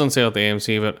 Well, it is on sale at the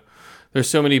AMC, but there's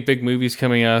so many big movies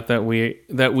coming out that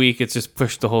week, it's just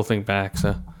pushed the whole thing back,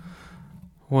 so...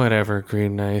 Whatever,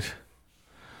 Green Knight.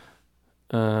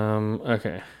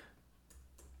 Okay.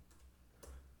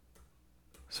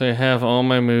 So I have all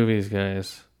my movies,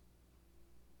 guys.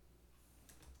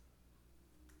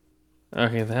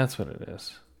 Okay, that's what it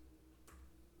is.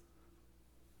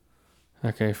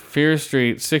 Okay, Fear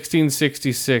Street,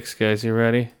 1666, guys. You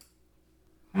ready?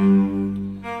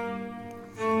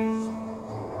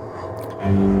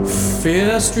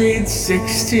 Fear Street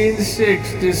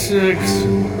 1666,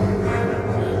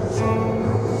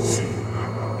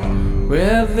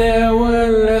 where there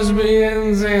were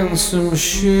lesbians and some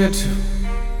shit.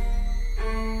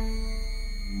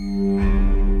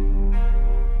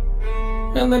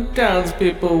 And the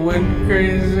townspeople went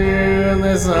crazy and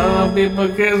they saw people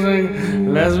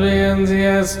kissing. Lesbians,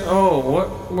 yes. Oh,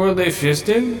 what? Were they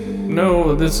fisting?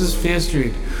 No, this is Fear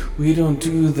Street. We don't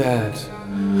do that.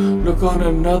 Look on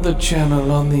another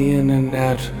channel on the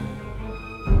internet.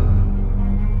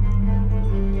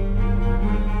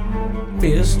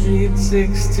 Fear Street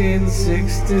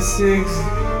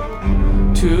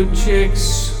 1666. Two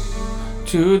chicks.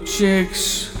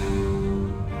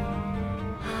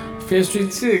 Fear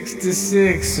Street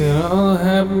 66. It all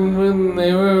happened when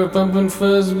they were pumping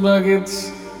fuzz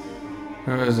buckets.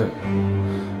 Or is it?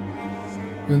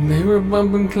 When they were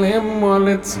bumping clam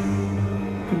wallets.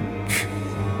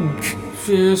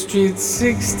 Fear Street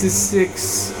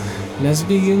 66.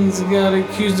 Lesbians got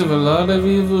accused of a lot of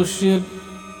evil shit.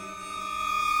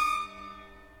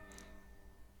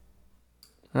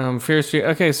 Fear Street.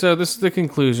 Okay, so this is the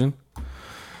conclusion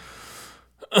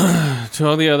to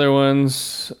all the other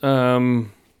ones.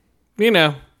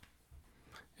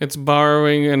 It's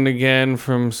borrowing and again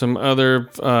from some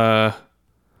other.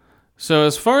 So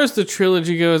as far as the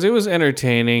trilogy goes, it was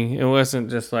entertaining. It wasn't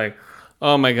just like,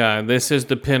 oh my god, this is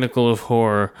the pinnacle of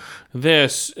horror.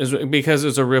 This is because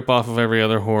it's a ripoff of every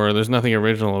other horror. There's nothing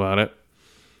original about it.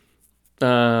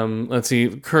 Let's see,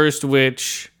 Cursed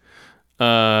Witch.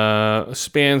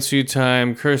 Span through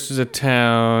time, Cursed as a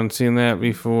Town, seen that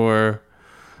before.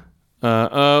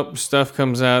 Stuff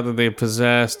comes out that they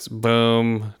possessed,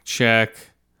 boom, check.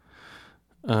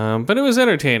 But it was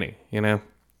entertaining,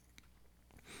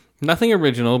 Nothing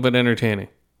original, but entertaining.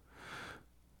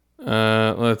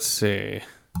 Let's see.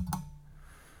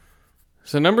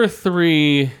 So number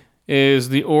 3 is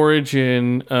the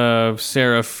origin of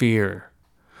Sarah Fear.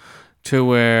 To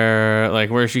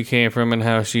where she came from and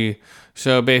how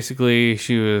so basically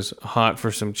she was hot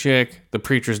for some chick, the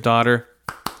preacher's daughter.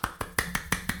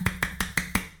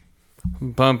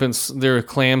 They're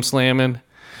clam slamming,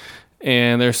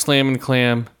 and they're slamming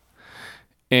clam.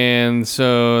 And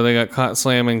so they got caught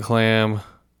slamming clam.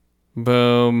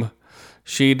 Boom.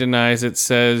 She denies it,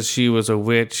 says she was a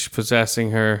witch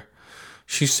possessing her.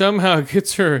 She somehow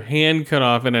gets her hand cut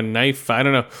off in a knife. I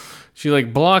don't know. She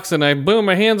blocks the knife. Boom,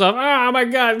 my hand's off. Oh my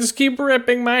god, just keep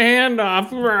ripping my hand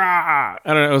off. I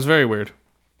don't know. It was very weird.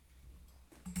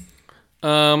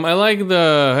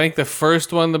 I think the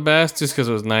first one the best, just because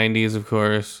it was 90s, of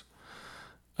course.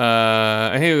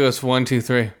 I think it goes 1, 2,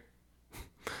 3.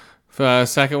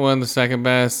 Second one, the second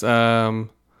best. Yeah,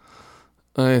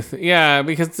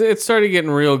 because it started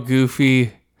getting real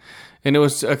goofy. And it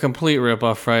was a complete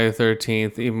ripoff Friday the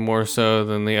 13th, even more so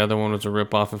than the other one was a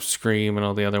ripoff of Scream and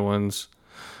all the other ones.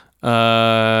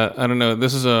 I don't know.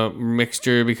 This is a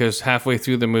mixture because halfway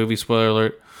through the movie, spoiler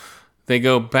alert, they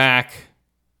go back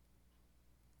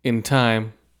in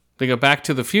time. They go back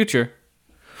to the future.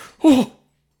 Oh,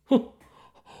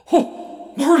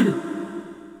 Marty,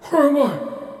 where am I?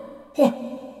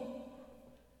 Oh.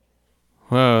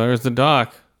 Whoa, there's the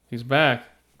doc. He's back.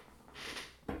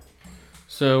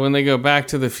 So when they go back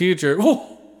to the future,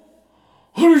 what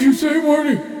did you say,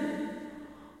 Marty?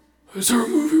 Is there a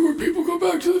movie where people go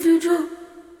back to the future?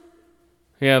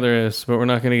 Yeah, there is, but we're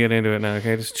not going to get into it now,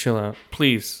 okay? Just chill out.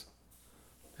 Please.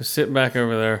 Just sit back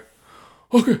over there.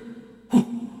 Okay. Where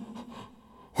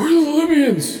are the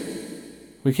Libyans?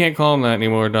 We can't call them that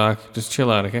anymore, Doc. Just chill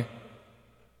out, okay?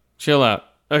 Chill out.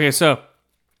 Okay, so.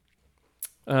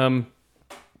 Yeah,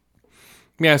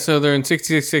 so they're in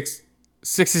 1666.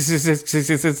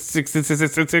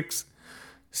 1666.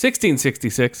 1666.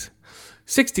 1666.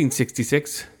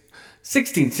 1666.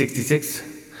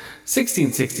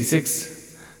 1666.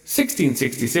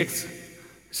 1666.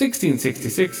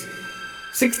 1666.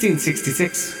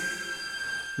 1666.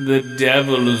 The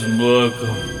Devil's Book.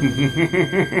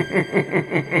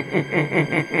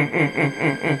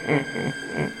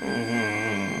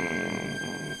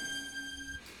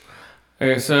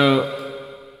 Okay, so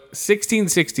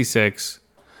 1666.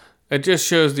 It just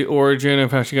shows the origin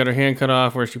of how she got her hand cut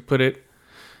off, where she put it.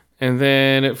 And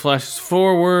then it flashes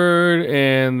forward,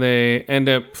 and they end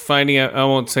up finding out... I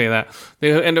won't say that.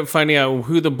 They end up finding out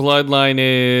who the bloodline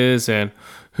is, and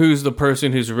who's the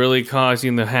person who's really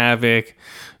causing the havoc.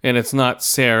 And it's not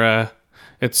Sarah.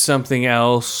 It's something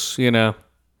else,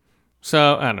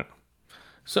 So, I don't know.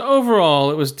 So, overall,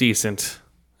 it was decent.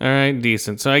 All right,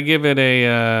 decent. So, I give it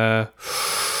a...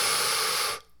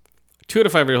 2 out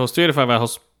of 5 ear holes, 3 out of 5 eye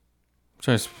holes.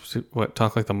 Try to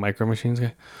talk like the Micro Machines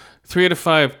guy. 3 out of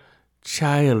 5.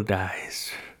 Child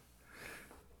eyes.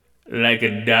 Like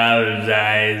a doll's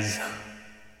eyes.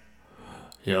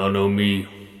 Y'all know me.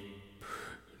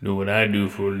 Know what I do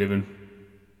for a living.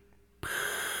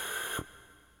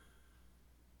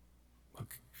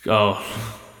 Oh.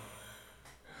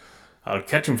 I'll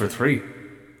catch him for 3.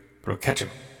 But I'll catch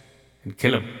him and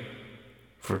kill him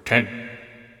for 10.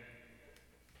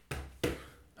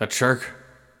 That shark.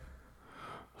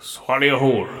 Swallow a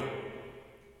hole.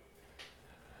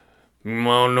 You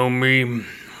all know me.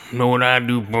 Know what I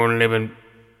do for a living.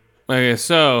 Okay,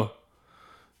 so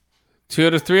 2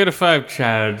 out of 3 out of 5.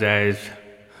 Child's eyes.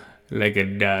 Like a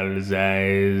doll's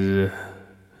eyes.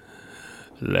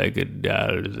 Like a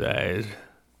doll's eyes.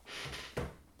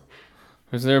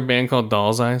 Is there a band called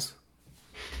Doll's Eyes?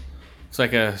 It's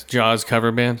like a Jaws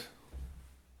cover band.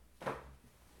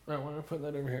 I want to put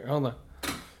that over here. Hold on.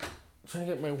 I'm trying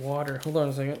to get my water. Hold on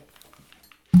a second.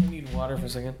 I need water for a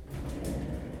second.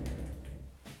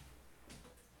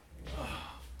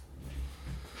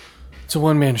 It's a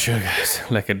one-man show, guys.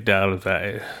 Like a doll's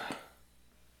eyes.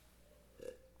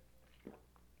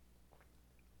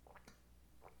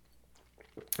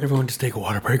 Everyone just take a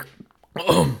water break.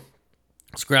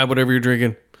 Just grab whatever you're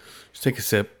drinking. Just take a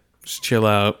sip. Just chill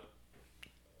out.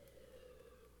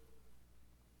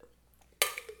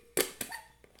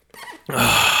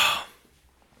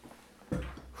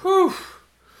 Whew.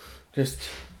 Just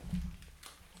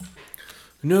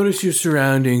notice your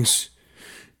surroundings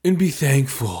and be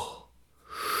thankful.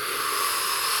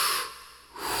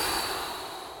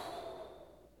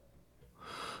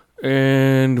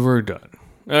 And we're done.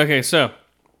 Okay, so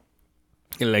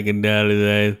like a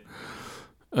dollar's eyes.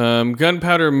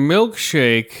 Gunpowder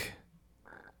milkshake.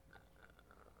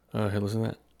 Oh, hey, listen to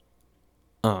that.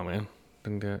 Oh, man.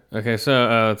 Didn't do it. Okay,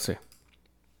 so, let's see.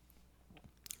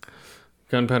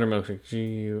 Gunpowder milkshake.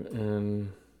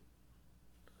 G-U-N.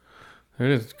 There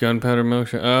it is. Gunpowder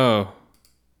milkshake. Oh.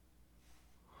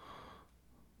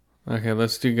 Okay,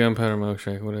 let's do gunpowder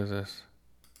milkshake. What is this?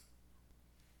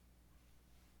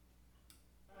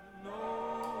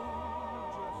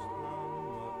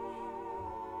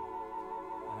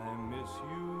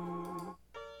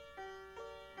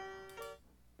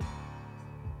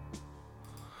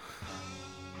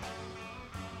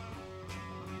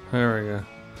 There we go.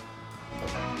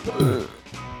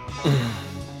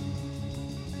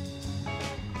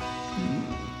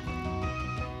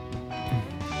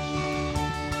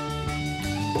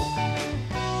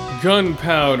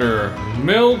 Gunpowder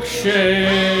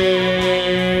milkshake.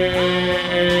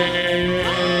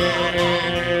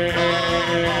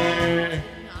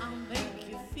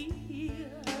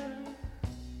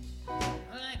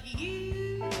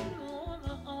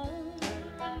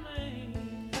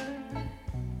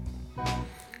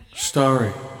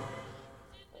 Starring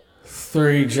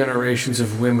 3 generations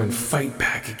of women fight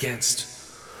back against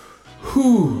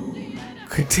who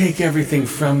could take everything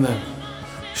from them.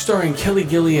 Starring Kelly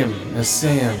Gilliam as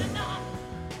Sam,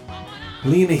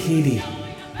 Lena Headey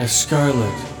as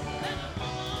Scarlett,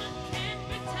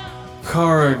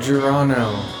 Carla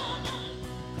Girano,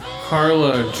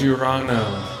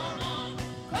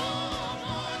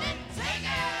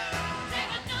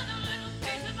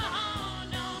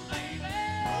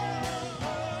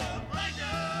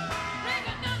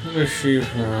 Where is she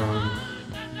from?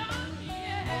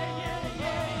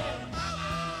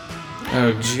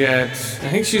 Oh, Jet. I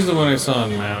think she's the one I saw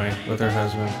in Maui with her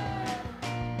husband.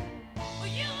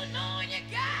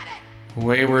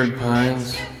 Wayward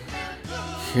Pines.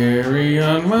 Carry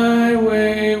on my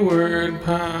wayward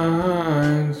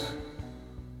pines.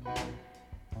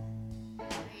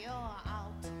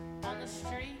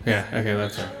 Yeah, okay,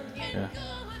 that's her. Yeah.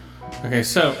 Okay,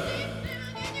 so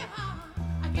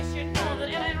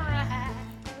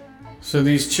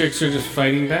these chicks are just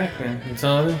fighting back, man. That's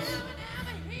all it is.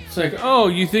 It's like, oh,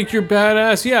 you think you're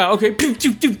badass? Yeah, okay.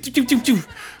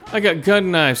 I got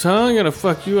gun knives, huh? I'm gonna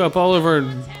fuck you up. All of our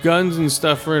guns and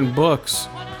stuff are in books.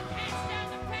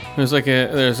 There's like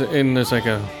a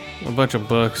bunch of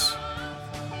books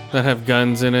that have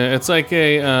guns in it. It's like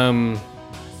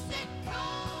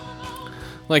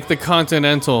like the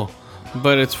Continental,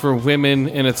 but it's for women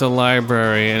and it's a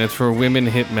library and it's for women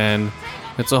hitmen.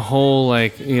 It's a whole,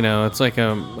 like, you know, it's like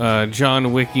a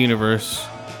John Wick universe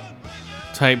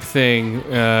type thing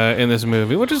in this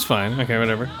movie, which is fine. Okay,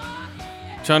 whatever.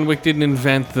 John Wick didn't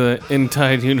invent the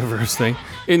Entide universe thing.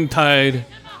 Entide.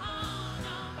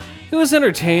 It was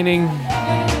entertaining.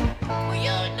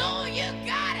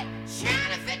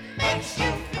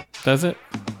 Does it?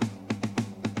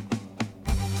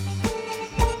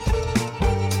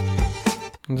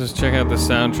 Let's just check out the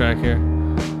soundtrack here.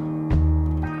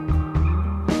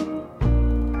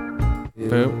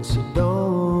 Boop.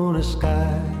 Sedona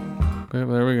sky. Boop,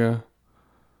 there we go.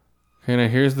 Okay, now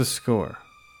here's the score.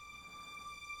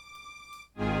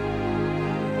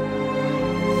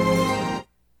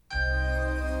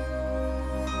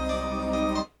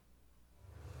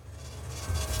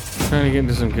 Trying to get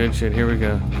into some good shit. Here we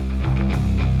go.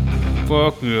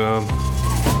 Fuck yeah.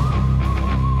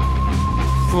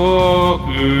 Fuck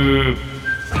yeah.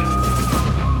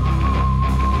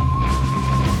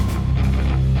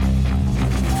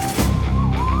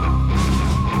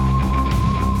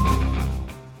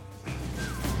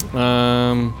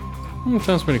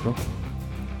 Sounds pretty cool.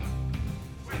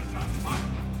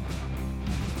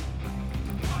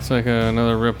 It's like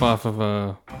another rip-off of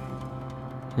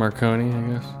Marconi, I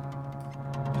guess.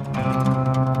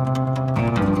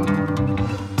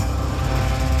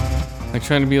 Like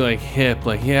trying to be like hip,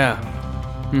 like yeah.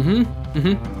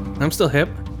 I'm still hip.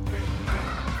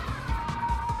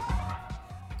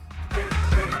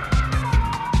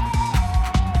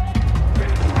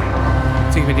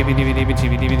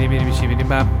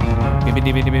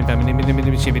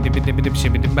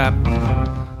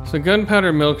 So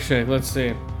Gunpowder Milkshake, let's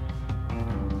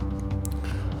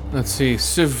see.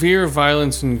 Severe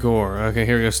violence and gore. Okay,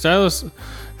 here we go.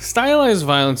 Stylized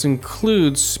violence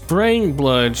includes spraying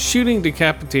blood, shooting,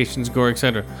 decapitations, gore,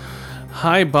 etc.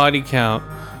 High body count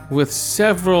with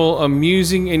several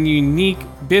amusing and unique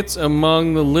bits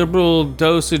among the liberal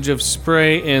dosage of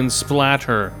spray and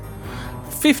splatter.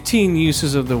 15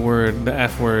 uses of the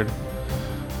F word.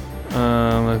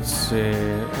 Let's see.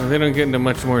 They don't get into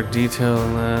much more detail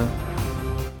than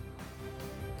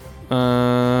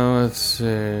that. Let's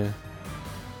see.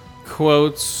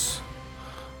 Quotes.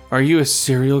 Are you a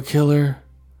serial killer?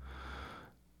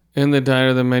 In the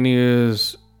diner, the menu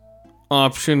is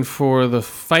option for the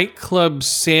Fight Club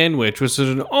sandwich, which is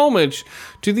an homage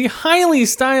to the highly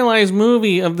stylized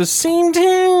movie of the same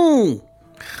time.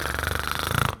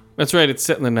 That's right, it's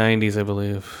set in the 90s, I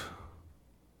believe.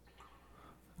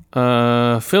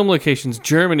 Film locations,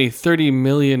 Germany, $30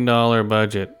 million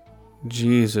budget.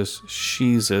 Jesus.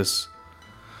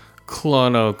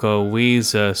 Clonoko,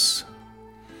 Weezus.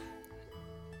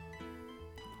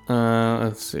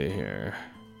 Let's see here.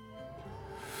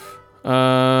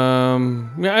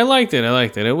 Yeah, I liked it.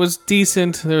 It was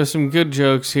decent. There were some good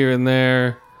jokes here and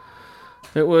there.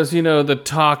 It was, the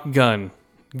talk gun.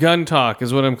 Gun talk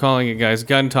is what I'm calling it, guys.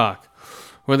 Gun talk.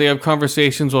 Where they have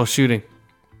conversations while shooting.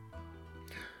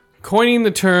 Coining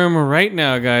the term right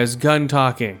now, guys. Gun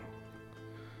talking.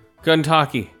 Gun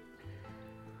talkie.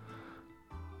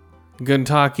 Gun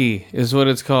talkie is what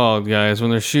it's called, guys,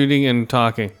 when they're shooting and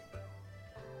talking.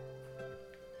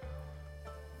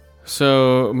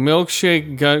 So,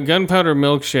 milkshake, gunpowder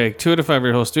milkshake, 2 out of 5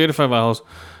 ear holes, 3 out of 5 eye holes,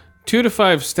 2 out of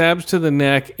 5 stabs to the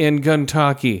neck, and gun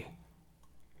talkie.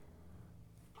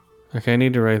 Okay, I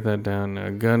need to write that down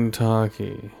now. Gun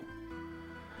talkie.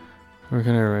 Where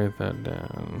can I write that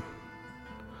down?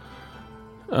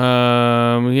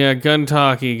 Yeah, gun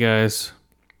talkie, guys.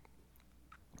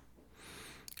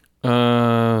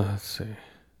 Let's see.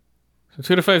 So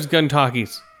 2 out of 5 is gun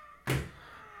talkies.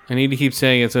 I need to keep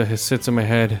saying it so it sits in my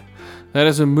head. That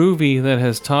is a movie that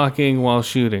has talking while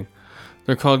shooting.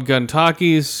 They're called gun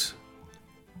talkies.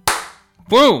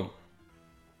 Boom!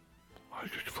 I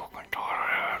just fucking thought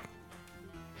of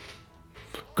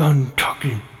that. Gun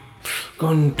talkie.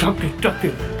 Gun talkie,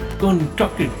 talkie. Gun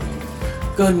talkie.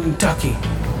 Gun talkie.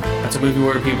 That's a movie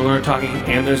where people are talking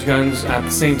and there's guns at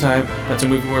the same time. That's a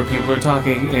movie where people are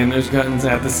talking and there's guns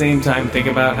at the same time. Think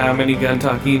about how many gun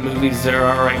talkie movies there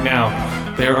are right now.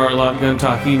 There are a lot of gun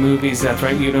talkie movies, that's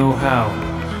right, you know how.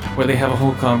 Where they have a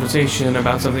whole conversation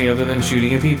about something other than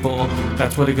shooting at people.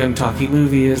 That's what a gun talkie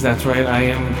movie is. That's right, I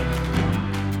am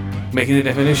making the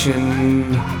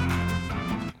definition.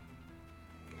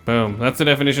 Boom. That's the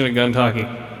definition of gun talkie.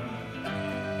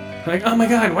 Like, oh my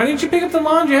god, why didn't you pick up the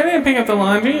laundry? I didn't pick up the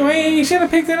laundry. Wait, you should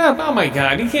have picked it up. Oh my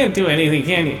god, you can't do anything,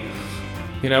 can you?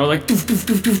 You know, like, doof, doof,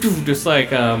 doof, doof, doof. Just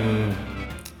like,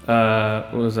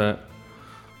 what was that?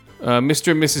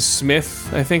 Mr. and Mrs.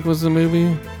 Smith, I think was the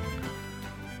movie.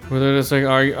 Where they're just like,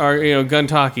 gun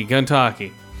talkie, gun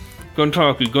talkie. Gun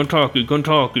talkie, gun talkie, gun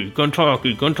talkie, gun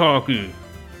talkie, gun talkie.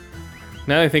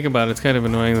 Now that I think about it, it's kind of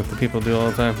annoying that the people do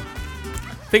all the time.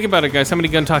 Think about it, guys. How many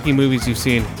gun talkie movies you've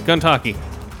seen? Gun talkie.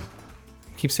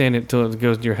 Keep saying it till it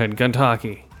goes to your head. Gun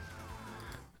talkie.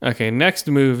 Okay, next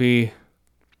movie.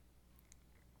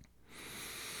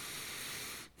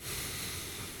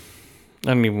 I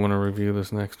don't even want to review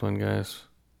this next one, guys.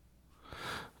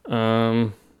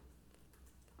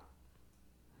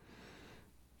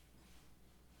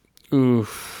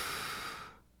 Oof.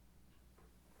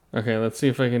 Okay, let's see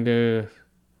if I can do.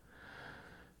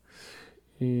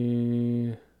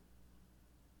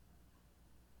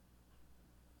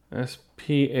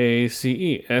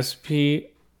 S-P-A-C-E. S-P-A-C-E.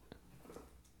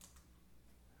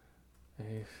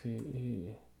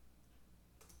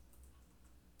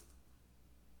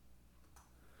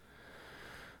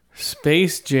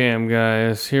 Space Jam,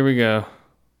 guys. Here we go.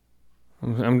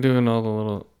 I'm doing all the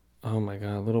little... Oh my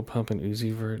god, Little Pump and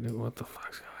Uzi Vert. What the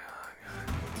fuck's going on,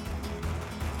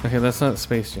 guys? Okay, that's not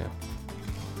Space Jam.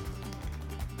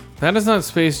 That is not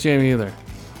Space Jam either.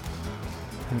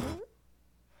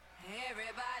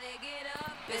 Everybody get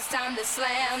up, it's time to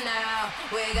slam now.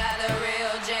 We got a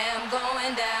real jam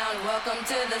going down. Welcome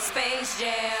to the Space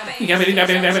Jam. Do your dance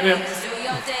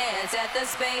at the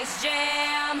Space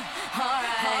Jam.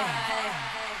 Alright.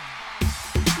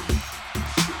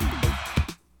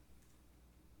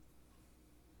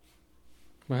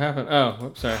 What happened? Oh,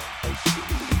 whoops, sorry.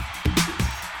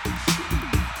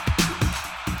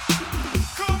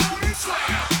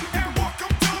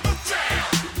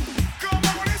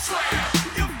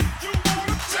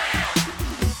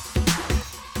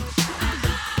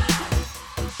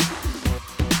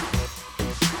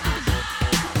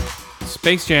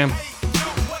 Space Jam.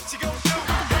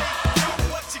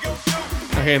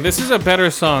 Okay, this is a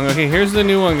better song. Okay, here's the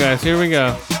new one, guys. Here we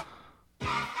go.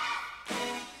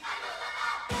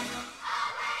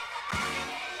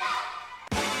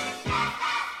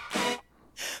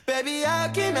 Baby, I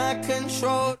cannot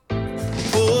control.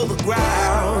 Pull the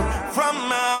ground from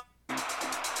my.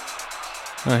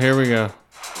 Oh, here we go.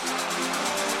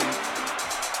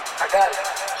 I got it.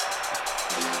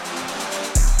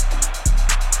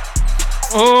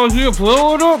 Oh, yeah,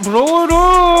 blow it up, blow it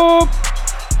up.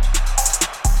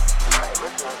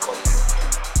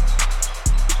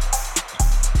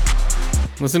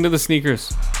 Listen to the sneaker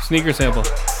sample.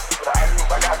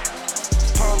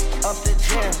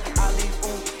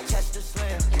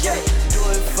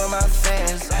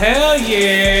 Hell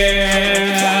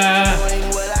yeah!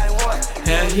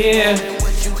 Hell yeah!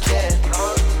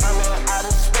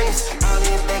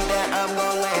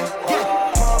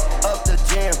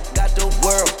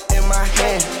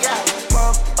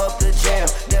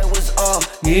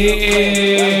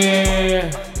 Yeah!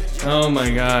 Oh my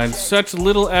god, such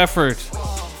little effort.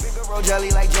 Figaro jelly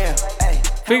like jam.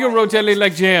 Figaro jelly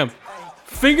like jam.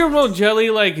 Figaro jelly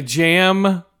like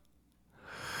jam.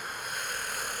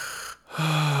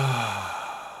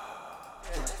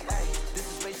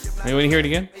 Anyone hear it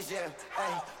again?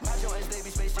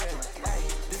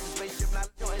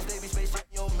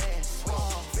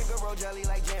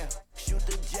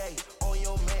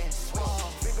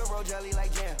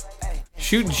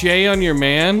 Shoot J on your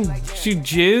man? Shoot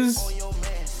jizz?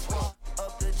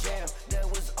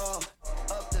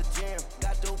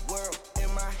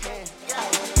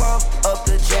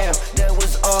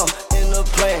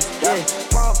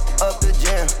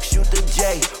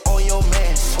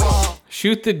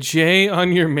 Shoot the J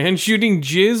on your man? Shooting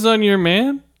jizz on your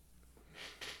man?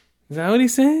 Is that what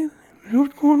he's saying?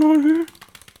 What's going on here?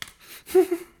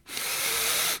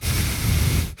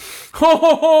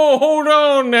 Oh, hold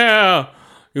on now.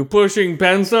 You pushing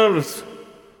pencils?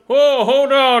 Oh,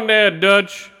 hold on there,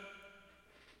 Dutch.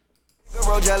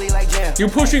 You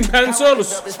pushing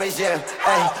pencils?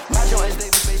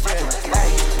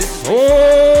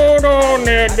 Hold on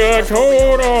there, Dutch.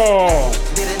 Hold on.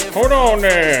 Hold on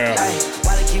there.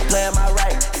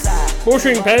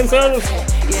 Pushing pencils?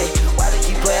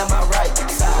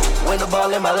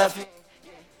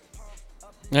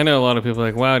 I know a lot of people are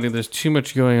like, wow, dude, there's too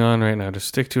much going on right now. Just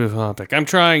stick to a topic. I'm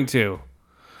trying to.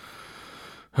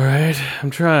 All right? I'm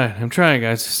trying,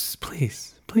 guys. Just,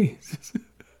 please.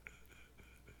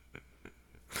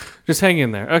 Just hang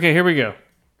in there. Okay, here we go.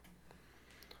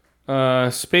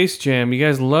 Space Jam. You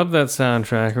guys love that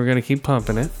soundtrack. We're going to keep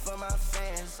pumping it.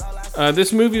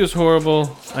 This movie was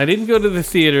horrible. I didn't go to the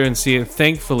theater and see it,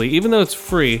 thankfully. Even though it's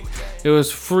free. It was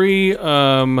free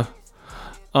on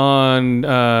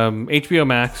HBO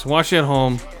Max. Watched it at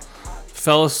home.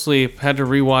 Fell asleep. Had to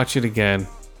rewatch it again.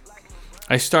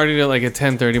 I started it like at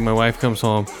 10:30. My wife comes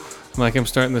home. I'm like, I'm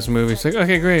starting this movie. She's like,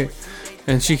 okay, great.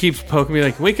 And she keeps poking me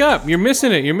like, wake up. You're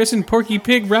missing it. You're missing Porky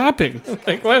Pig rapping. I'm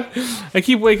like, what? I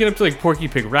keep waking up to like Porky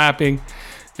Pig rapping.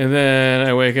 And then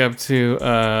I wake up to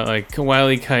like Wile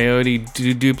E. Coyote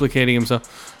duplicating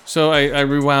himself. So I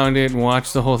rewound it and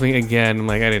watched the whole thing again. I'm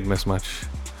like, I didn't miss much.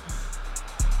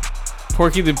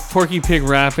 Porky Pig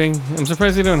rapping. I'm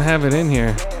surprised they don't have it in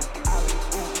here.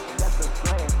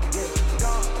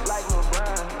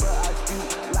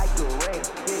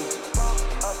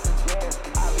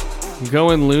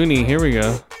 Going loony. Here we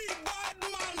go.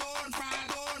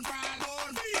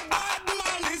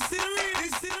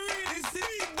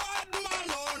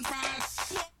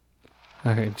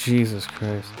 Okay, Jesus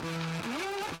Christ.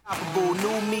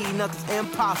 New me, nothing's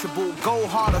impossible. Go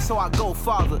harder, so I go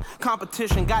farther.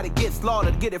 Competition, gotta get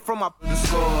slaughtered. Get it from my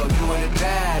score. You want it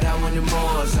bad, I want it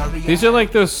more. Sorry. These are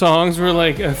like those songs where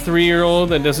like a 3-year-old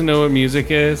that doesn't know what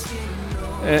music is,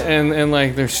 and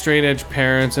like their straight edge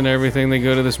parents and everything. They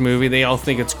go to this movie, they all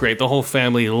think it's great. The whole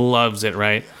family loves it,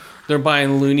 right? They're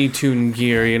buying Looney Tune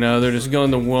gear, you know. They're just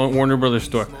going to the Warner Brothers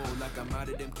store.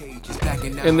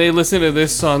 And they listen to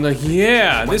this song, like,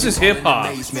 yeah, this is hip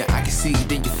hop.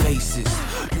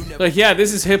 Like, yeah,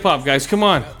 this is hip hop, guys. Come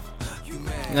on.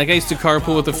 Like, I used to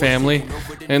carpool with the family,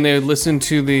 and they would listen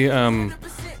to the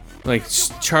like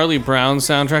Charlie Brown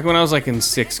soundtrack when I was like in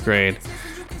 6th grade.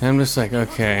 And I'm just like,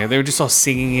 okay. They were just all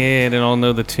singing it and all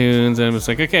know the tunes, and I'm just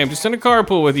like, okay, I'm just in a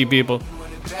carpool with you people.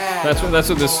 That's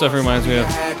what this stuff reminds me of.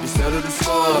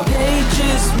 They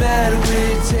just mad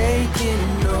we're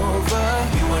taking over.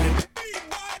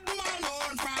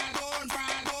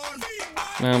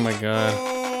 Oh my god.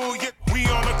 We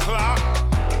on the clock.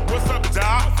 What's up,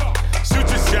 Doc? Shoot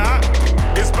your shot.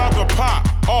 It's about to pop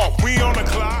off. We on the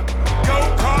clock.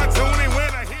 Go cartoony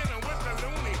when I hit him with the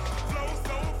loony. Flow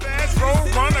so fast, road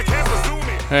runner can't pursue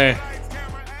me. Hey.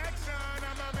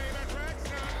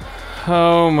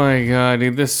 Oh my god,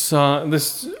 dude. This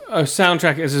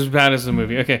soundtrack is as bad as the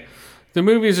movie. Okay. The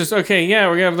movie is just, okay, yeah,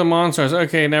 we're gonna have the Monstars.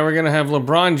 Okay, now we're gonna have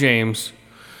LeBron James,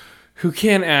 who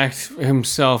can't act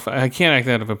himself. I can't act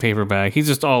out of a paper bag. He's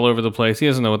just all over the place. He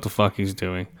doesn't know what the fuck he's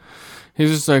doing. He's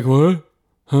just like, what?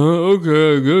 Huh?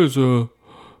 Okay, I guess,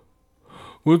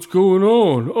 what's going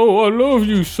on? Oh, I love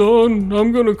you, son.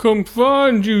 I'm gonna come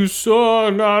find you,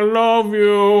 son. I love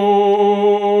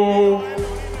you.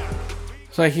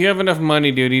 It's like, you have enough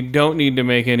money, dude. You don't need to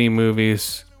make any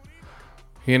movies.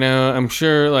 You know, I'm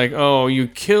sure, like, oh, you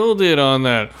killed it on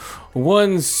that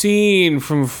one scene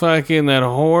from fucking that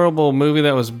horrible movie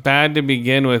that was bad to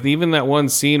begin with. Even that one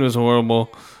scene was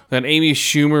horrible. That Amy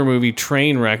Schumer movie,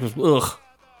 Trainwreck, was ugh,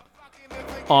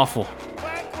 awful.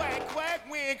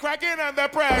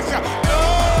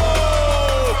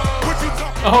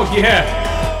 Oh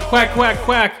yeah, quack quack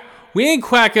quack. We ain't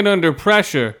quacking under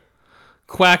pressure.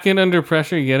 Quacking under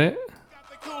pressure, you get it?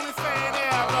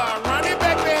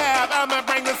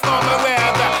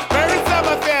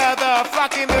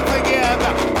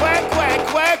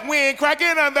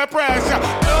 Cracking under pressure.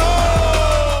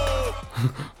 No!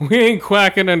 We ain't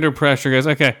quacking under pressure, guys.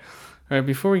 Okay. All right,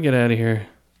 before we get out of here.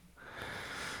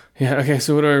 Yeah, okay,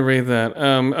 so what do I rate that?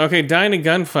 Okay, Die in a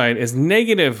Gunfight is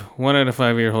negative 1 out of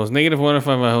 5 ear holes, negative 1 out of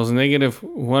 5 eye holes, negative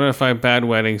 1 out of 5 bad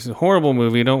weddings. Horrible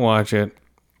movie. Don't watch it.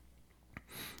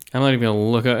 I'm not even going to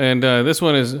look up. And this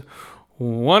one is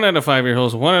 1 out of 5 ear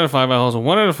holes, 1 out of 5 eye holes,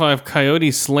 1 out of 5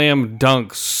 Coyote Slam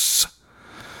Dunks.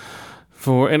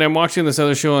 And I'm watching this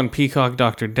other show on Peacock,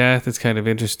 Dr. Death. It's kind of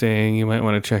interesting. You might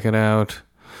want to check it out.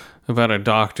 About a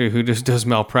doctor who just does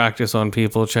malpractice on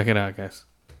people. Check it out, guys.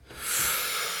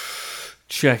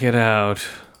 Check it out.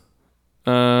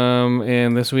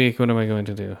 And this week, what am I going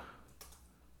to do?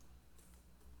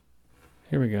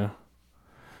 Here we go.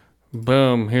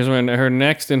 Boom. Here's her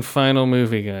next and final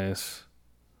movie, guys.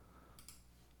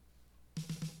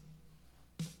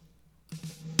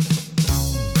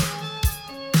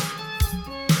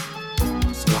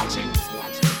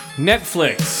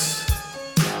 Netflix,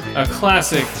 a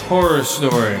classic horror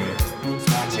story.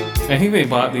 I think they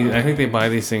bought these. I think they buy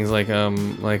these things like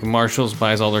Marshalls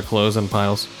buys all their clothes in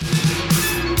piles.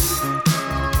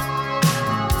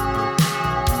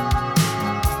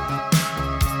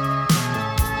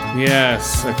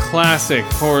 Yes, a classic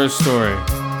horror story.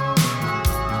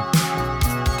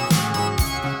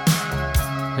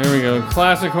 Here we go,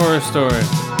 classic horror story.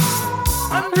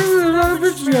 I'm an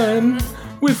average man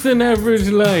with an average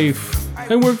life.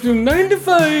 I work from 9 to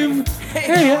 5.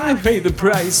 Hey, I pay the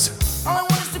price. All I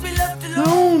want is to be left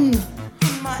Alone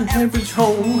in my in average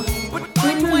home. But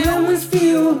I always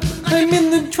feel I'm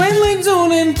in the twilight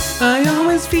zone, and I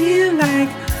always feel like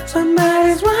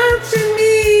somebody's watching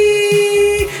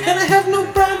me, and I have no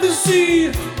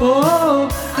privacy. Oh,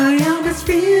 I always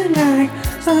feel like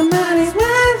somebody's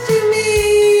watching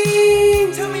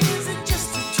me. tell me, is it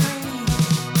just a dream?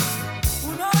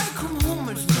 When I come home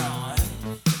at night.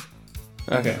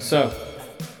 Okay, so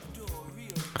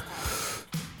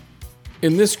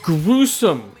in this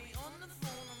gruesome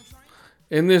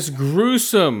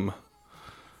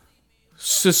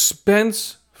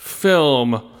suspense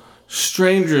film,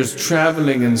 strangers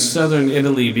traveling in southern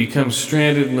Italy become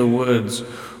stranded in the woods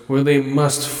where they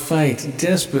must fight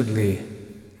desperately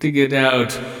to get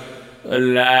out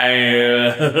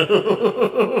alive.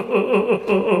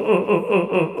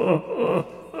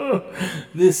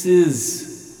 This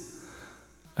is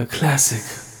a classic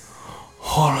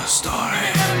horror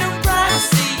story.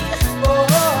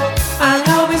 I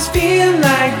always feel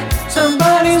like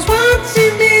somebody's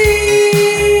watching me.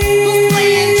 Who's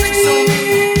playing tricks on me?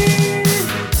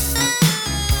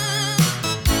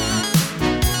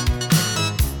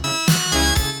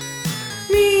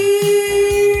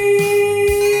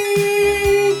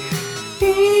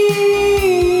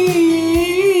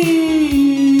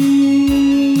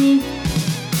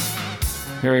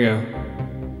 Here we go.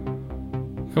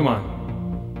 Come on.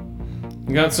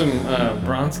 You got some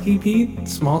Bronski Pete?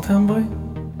 Small Town Boy?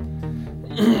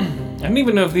 I don't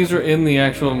even know if these were in the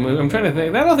actual movie. I'm trying to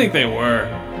think. I don't think they were.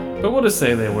 But we'll just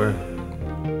say they were.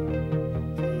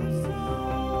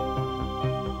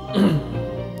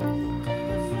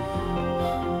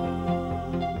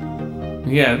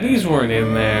 Yeah, these weren't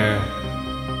in there.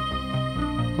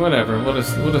 Whatever. We'll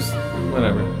just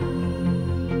whatever.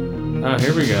 Oh,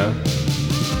 here we go.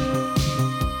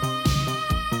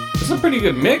 It's a pretty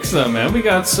good mix though, man. We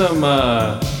got some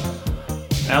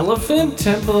Elephant,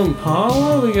 Temple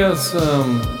Impala. We got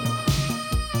some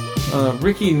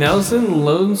Ricky Nelson,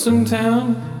 Lonesome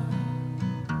Town.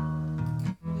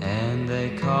 And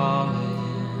they call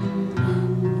it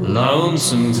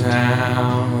Lonesome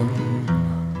Town,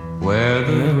 where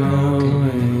the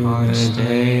broken heart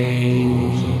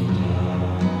stays.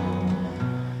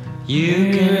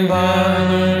 You can buy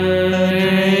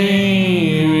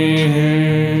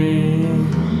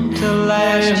to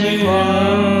last you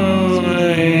always,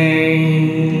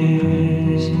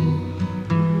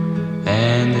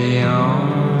 and the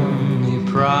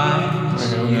only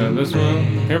price. Okay, we got this one.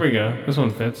 Here we go. This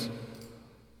one fits.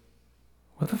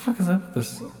 What the fuck is up with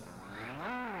this?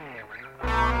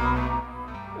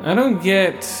 I don't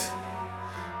get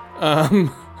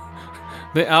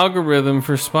the algorithm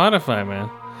for Spotify, man.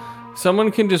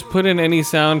 Someone can just put in any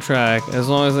soundtrack as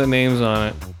long as the name's on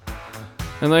it.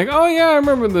 And like, oh yeah, I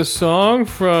remember this song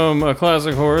from A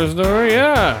Classic Horror Story,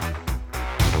 yeah.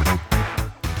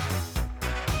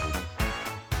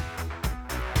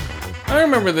 I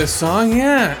remember this song,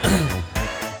 yeah.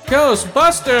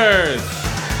 Ghostbusters!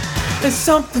 There's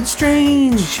something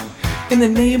strange in the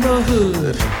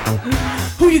neighborhood.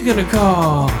 Who you gonna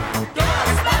call?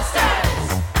 Ghostbusters!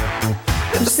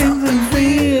 There's something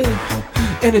weird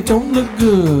and it don't look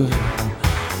good.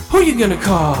 Who you gonna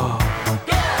call?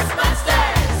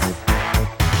 Ghostbusters!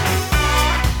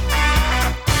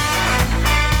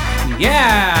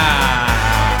 Yeah!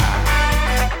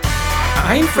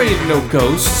 I ain't afraid of no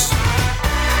ghosts.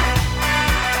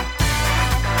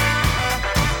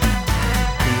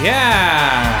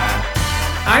 Yeah!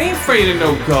 I ain't afraid of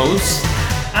no ghosts.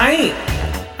 I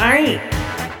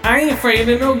ain't afraid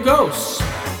of no ghosts.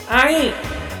 I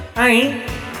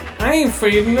ain't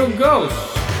afraid of no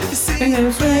ghosts. And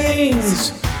there's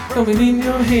things coming in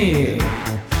your head.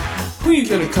 Who you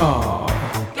gonna call?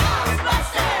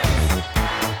 Ghostbusters!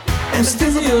 And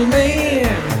still a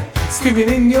man screaming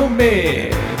in your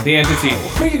bed. The entity.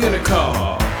 Who you gonna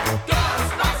call?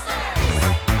 Ghostbusters!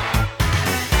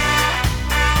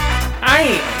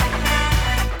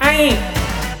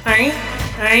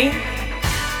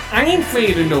 I ain't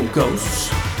afraid of no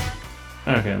ghosts.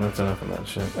 Okay, that's enough of that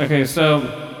shit. Okay, so...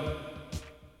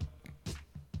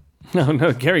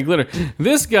 No, Gary Glitter.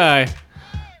 This guy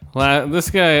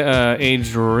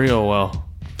aged real well.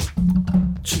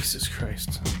 Jesus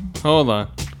Christ. Hold on.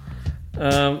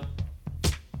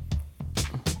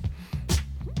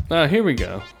 Here we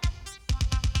go.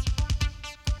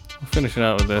 We'll finish it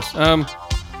out with this.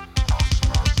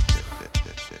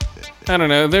 I don't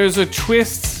know. There's a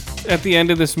twist at the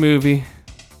end of this movie.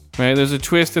 Right? There's a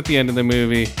twist at the end of the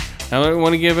movie. I don't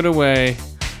want to give it away,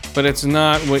 but it's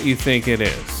not what you think it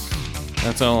is.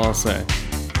 That's all I'll say.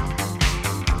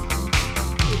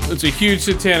 It's a huge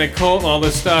satanic cult and all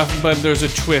this stuff, but there's a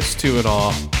twist to it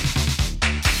all.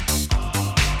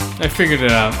 I figured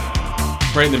it out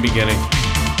right in the beginning.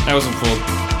 I wasn't fooled.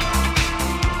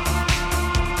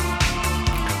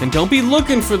 And don't be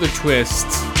looking for the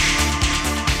twists.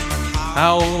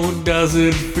 How does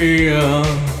it feel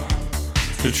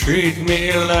to treat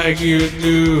me like you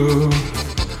do?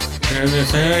 Can you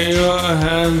lay your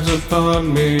hands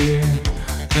upon me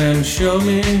and show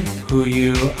me who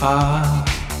you are?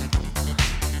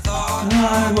 Thought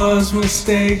I was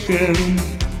mistaken.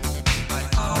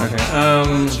 Okay,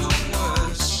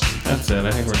 that's it.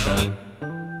 I think we're done.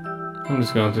 I'm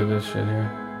just going through this shit here.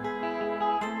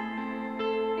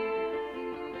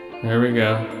 There we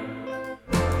go.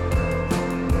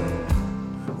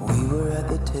 We were at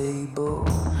the table.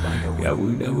 Yeah,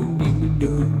 we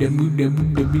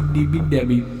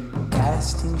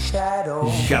casting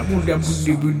shadows. Spoke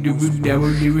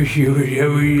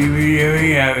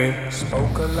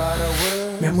Spoke a lot of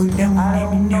words. I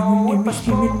don't know if I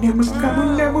spoke the truth.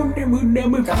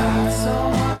 Got so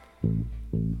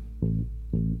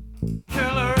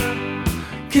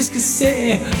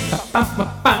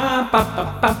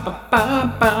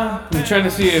I'm trying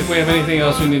to see if we have anything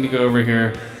else we need to go over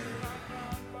here.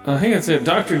 I think that's it.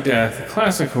 Dr. Death,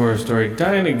 Classic Horror Story,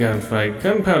 Die in a Gunfight,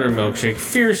 Gunpowder Milkshake,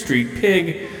 Fear Street,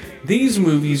 Pig. These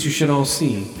movies you should all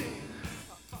see.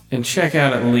 And check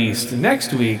out at least.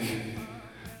 Next week,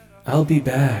 I'll be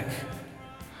back.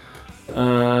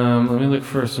 Let me look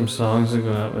for some songs to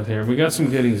go out with here. We got some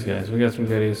goodies, guys. We got some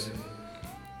goodies.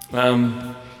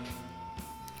 But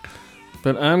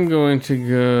I'm going to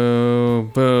go...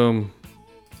 Boom.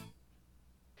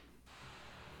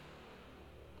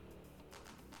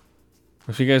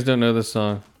 If you guys don't know this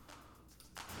song.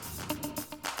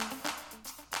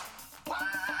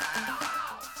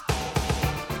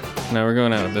 Now we're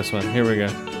going out with this one. Here we go.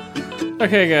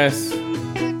 Okay, guys.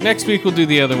 Next week we'll do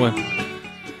the other one.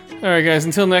 Alright, guys.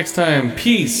 Until next time.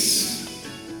 Peace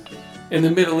in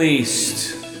the Middle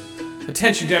East.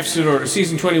 Attention Deficit Order.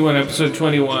 Season 21, Episode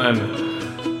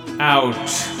 21. Out.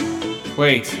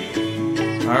 Wait.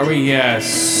 Are we?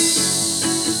 Yes.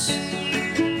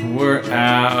 We're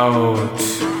out.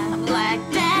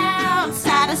 Blacked out,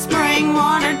 outside of spring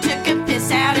water, took a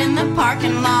piss out in the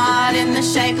parking lot in the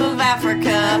shape of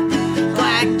Africa.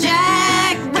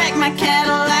 Blackjack, wrecked my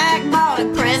Cadillac, bought a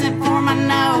present for my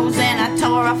nose, and I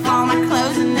tore off all my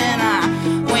clothes, and then I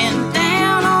went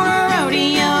down on a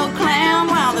rodeo clown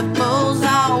while the bulls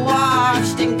all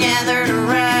watched and gathered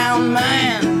around.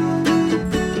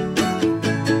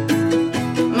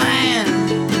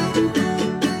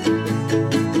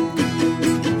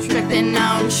 Tripping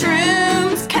on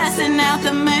shrooms, cussing out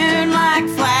the moon like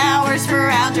flowers for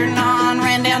Algernon.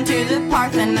 Ran down to the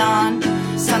Parthenon.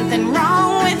 Something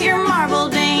wrong with your marble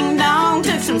ding dong.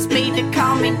 Took some speed to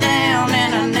calm me down,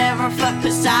 and I never fucked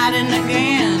Poseidon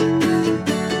again.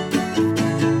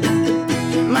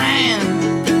 Man,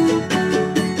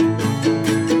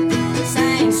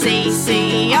 sang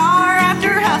CCR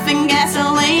after huffing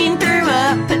gasoline. Threw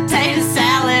up potato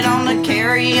salad on the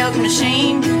karaoke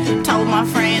machine. Told my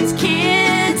friends,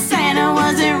 kids, Santa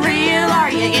wasn't real.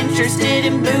 Are you interested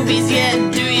in boobies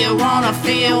yet? Do you wanna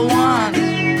feel one?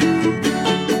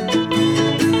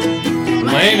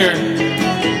 Later.